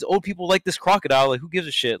why all these old people like this crocodile. Like, who gives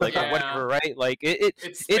a shit? Like, Yeah. whatever, right? Like,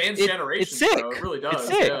 it spans generations. It's sick. Bro. It really does.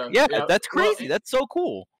 It's sick. Yeah, that's crazy. Well, that's so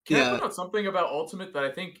cool. Can I put out something about Ultimate that I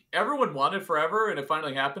think everyone wanted forever, and it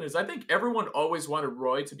finally happened? Is I think everyone always wanted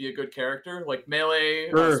Roy to be a good character, like Melee,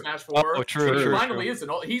 Smash 4. Oh, true. He true, finally true.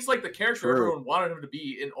 is. He's like the character True. everyone wanted him to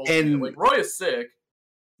be in Ultimate. And like Roy is sick.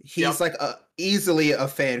 He's like easily a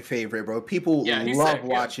fan favorite, bro. People love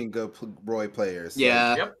watching good Roy players.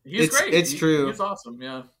 Yeah, yep, he's great. It's true. He's awesome.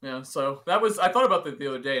 Yeah. So that was I thought about that the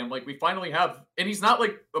other day. I'm like, we finally have, and he's not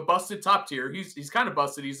like a busted top tier. He's kind of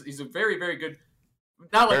busted. He's a very very good.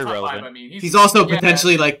 Not like Very top relevant. 5. I mean, he's also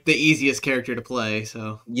potentially like the easiest character to play.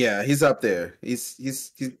 So yeah, he's up there. He's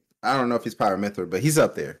I don't know if he's Power Mythra, but he's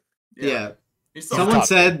up there. yeah. He's Someone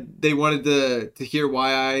said they wanted to hear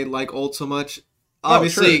why I like ult so much.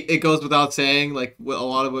 Obviously, it goes without saying, like a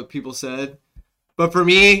lot of what people said. But for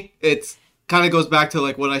me, it's kind of goes back to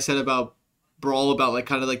like what I said about Brawl, about like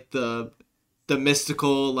kind of like the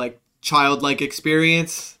mystical, like childlike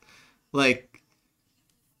experience. Like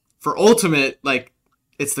for Ultimate, like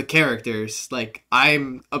it's the characters. Like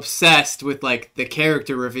I'm obsessed with like the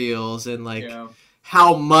character reveals and like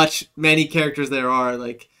how many characters there are.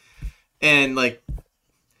 Like and like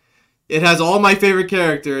it has all my favorite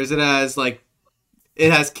characters. It has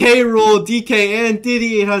K. Rool, DK, and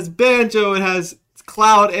Diddy. It has Banjo. It has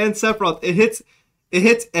Cloud and Sephiroth. It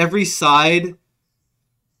hits every side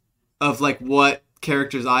of like what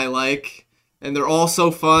characters I like, and they're all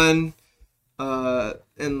so fun.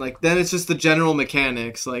 And like then it's just the general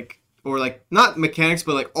mechanics, like or like not mechanics,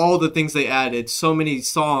 but like all the things they added. So many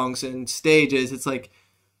songs and stages. It's like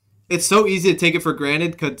it's so easy to take it for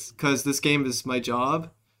granted because this game is my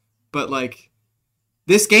job, but like.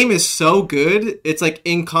 This game is so good, it's like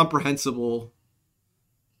incomprehensible.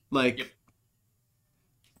 Like,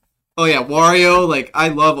 oh yeah, Wario. Like, I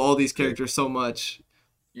love all these characters so much.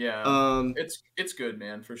 Yeah, it's good,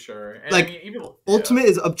 man, for sure. And like, I mean, even, Ultimate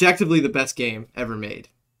is objectively the best game ever made,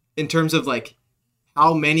 in terms of like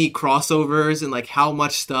how many crossovers and like how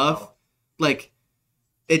much stuff. Oh. Like,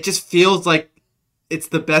 it just feels like it's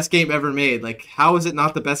the best game ever made. Like, how is it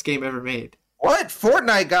not the best game ever made? What?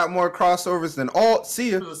 Fortnite got more crossovers than all. See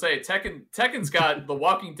I ya. was gonna say Tekken's got The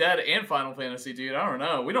Walking Dead and Final Fantasy, dude. I don't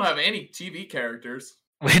know. We don't have any TV characters.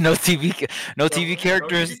 Wait, no TV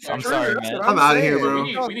characters. I'm sorry, man. I'm out of here, bro.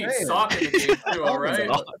 We need Sock in the game too. All right,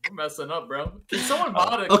 we're messing up, bro. Can someone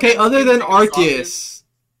mod it? Okay, other than Arceus,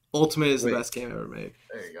 Ultimate is the best game ever made.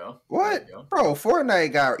 There you go. What, bro?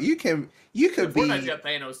 Fortnite got you could be Fortnite's got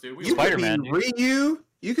Thanos, dude. You could be Ryu.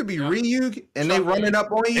 You could be Ryu, and they running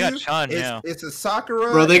up on you. It's a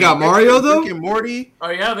Sakura. Bro, they got Mario though. Rick and Morty.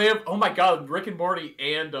 Oh yeah, they have. Oh my god, Rick and Morty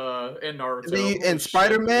and Naruto and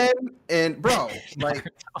Spider-Man and bro, like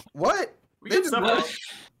what?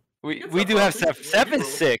 We do have Seth. Seth is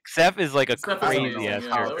sick. Seth is like a crazy ass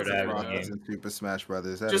character to have in the game. In Super Smash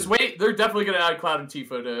Brothers. Just wait, they're definitely gonna add Cloud and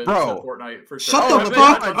Tifa to Fortnite for sure. Shut the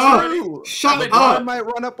fuck up! Shut up! I might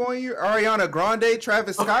run up on you, Ariana Grande,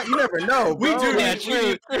 Travis Scott. You never know. Bro. We do. Yeah,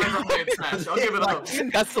 true. I'll give it up.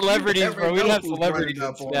 Got celebrities, bro. We have celebrities.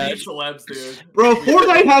 We need celebs, dude. Bro,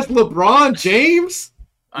 Fortnite has LeBron James.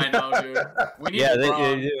 I know, dude. We need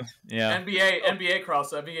they do. Yeah. NBA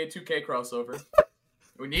 2K crossover.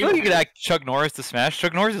 We need. You could act Chuck Norris to Smash.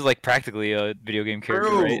 Chuck Norris is like practically a video game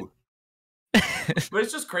character, right? But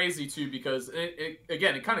it's just crazy too because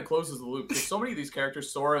it kind of closes the loop because so many of these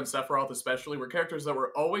characters, Sora and Sephiroth especially, were characters that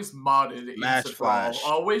were always modded into Brawl,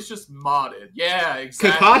 always just modded. Yeah,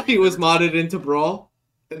 exactly. Kakashi was modded into Brawl,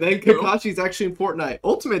 and then Kakashi's actually in Fortnite.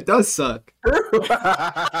 Ultimate does suck. All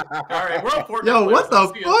right, we're on Fortnite. Yo, what the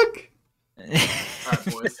fuck? All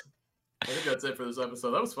right, boys. I think that's it for this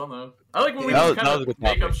episode. That was fun though. I like when we just kind of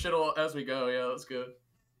make up shit as we go. Yeah, that's good.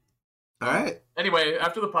 All right. Anyway,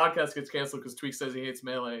 after the podcast gets canceled because Tweek says he hates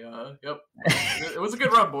Melee, yep. It was a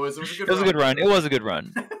good run, boys. It was a good run. It was a good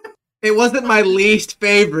run. It wasn't my least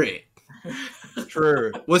favorite.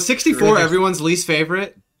 True. Was 64 everyone's least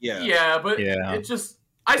favorite? Yeah. Yeah, but it just...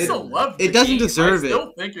 I still love it. It doesn't deserve it. I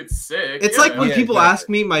still think it's sick. It's like when people ask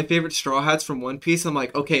me my favorite Straw Hats from One Piece, I'm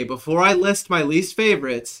like, okay, before I list my least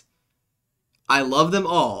favorites, I love them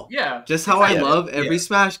all. Yeah. Just how I love every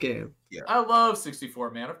Smash game. Yeah. I love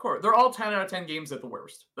 64, man. Of course. They're all 10 out of 10 games at the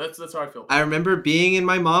worst. That's how I feel. I remember being in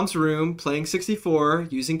my mom's room playing 64,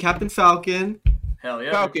 using Captain Falcon. Hell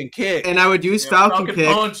yeah. Falcon Kick. And I would use Falcon Kick.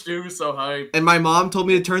 Punch, dude. So hype. And my mom told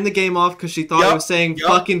me to turn the game off because she thought I was saying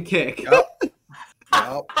fucking kick.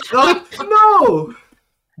 Like, no!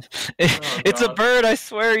 It's a bird, I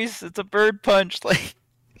swear. It's a bird punch. Like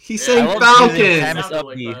he's saying Falcon,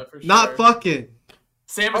 like not fucking.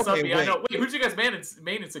 Samus up me. I know. Wait, who'd you guys main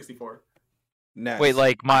in 64? Ness. Wait,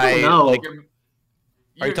 like I my don't know. like.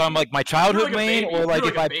 Are you talking like my childhood like a main, baby. or like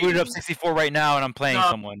You're if like I a booted up baby. 64 right now and I'm playing No,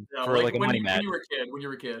 someone No, for like a when money you, match? when you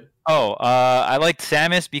were a kid. Oh, I liked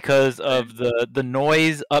Samus because of the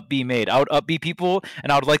noise up B made. I would up B people,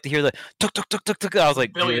 and I would like to hear the tuk tuk tuk tuk tuk. I was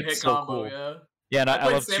like, dude, Billion it's hit so combo, cool. yeah. Yeah, and I I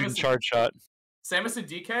played love shooting Samus- charge shot. Samus and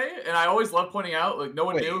DK, and I always love pointing out, like, no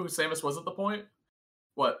one Wait. knew who Samus was at the point.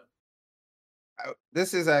 What?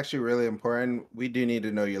 This is actually really important. We do need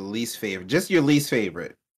to know your least favorite. Just your least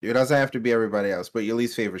favorite. It doesn't have to be everybody else, but your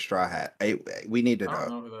least favorite Straw Hat. We need to I don't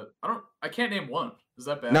know. know who that. I can't name one. Is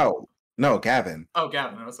that bad? No, Gavin. Oh,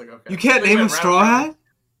 Gavin. I was like, okay. You can't Wait, name wait, a straw round- hat?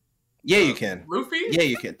 Yeah, you can. Luffy? Yeah,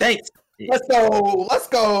 you can. Thanks. Let's go. Let's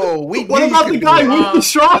go. We What knew you about could the do guy it. with the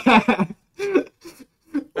straw hat?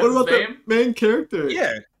 What his about the name? main character?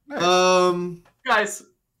 Yeah. Nice. Guys,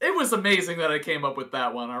 it was amazing that I came up with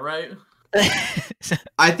that one, all right?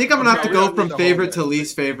 I think I'm gonna have Okay, to we don't go need from the whole favorite to list.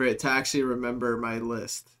 least favorite to actually remember my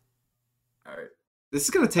list. All right. This is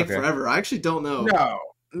gonna take Okay. forever. I actually don't know. No.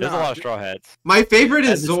 There's a lot of straw hats. My favorite is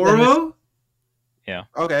And this- Zoro.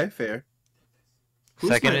 Okay, fair. Who's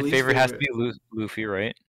Second my and least favorite has to be Luffy,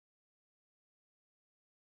 right?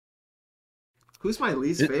 Who's my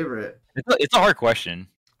least favorite? It's a hard question.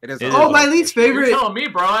 It is. It is Oh, a my hard least question. You're favorite. telling me,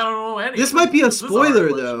 bro. I don't know any. This might be a This is hard spoiler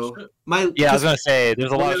question, though. shit. My Yeah, I was gonna say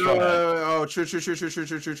there's a lot of straw hats. Oh,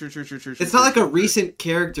 true. It's not like a recent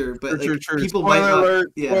character, but like people might Spoiler not. alert!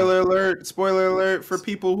 Yeah. Spoiler alert! Spoiler alert for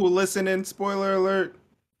people who listen in. Spoiler alert!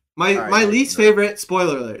 My Alright, my yeah, least no. favorite.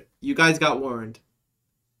 Spoiler alert. You guys got warned.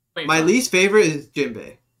 Wait, My no. least favorite is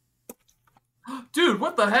Jinbei. Dude,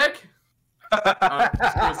 what the heck? Who's that?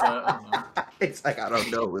 I don't know. It's like I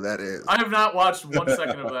don't know who that is. I have not watched 1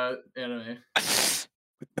 second of that anime.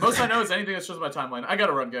 Most I know is anything that shows my timeline. I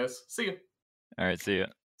gotta run, guys. See you. All right, see ya.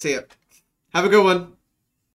 See ya. Have a good one.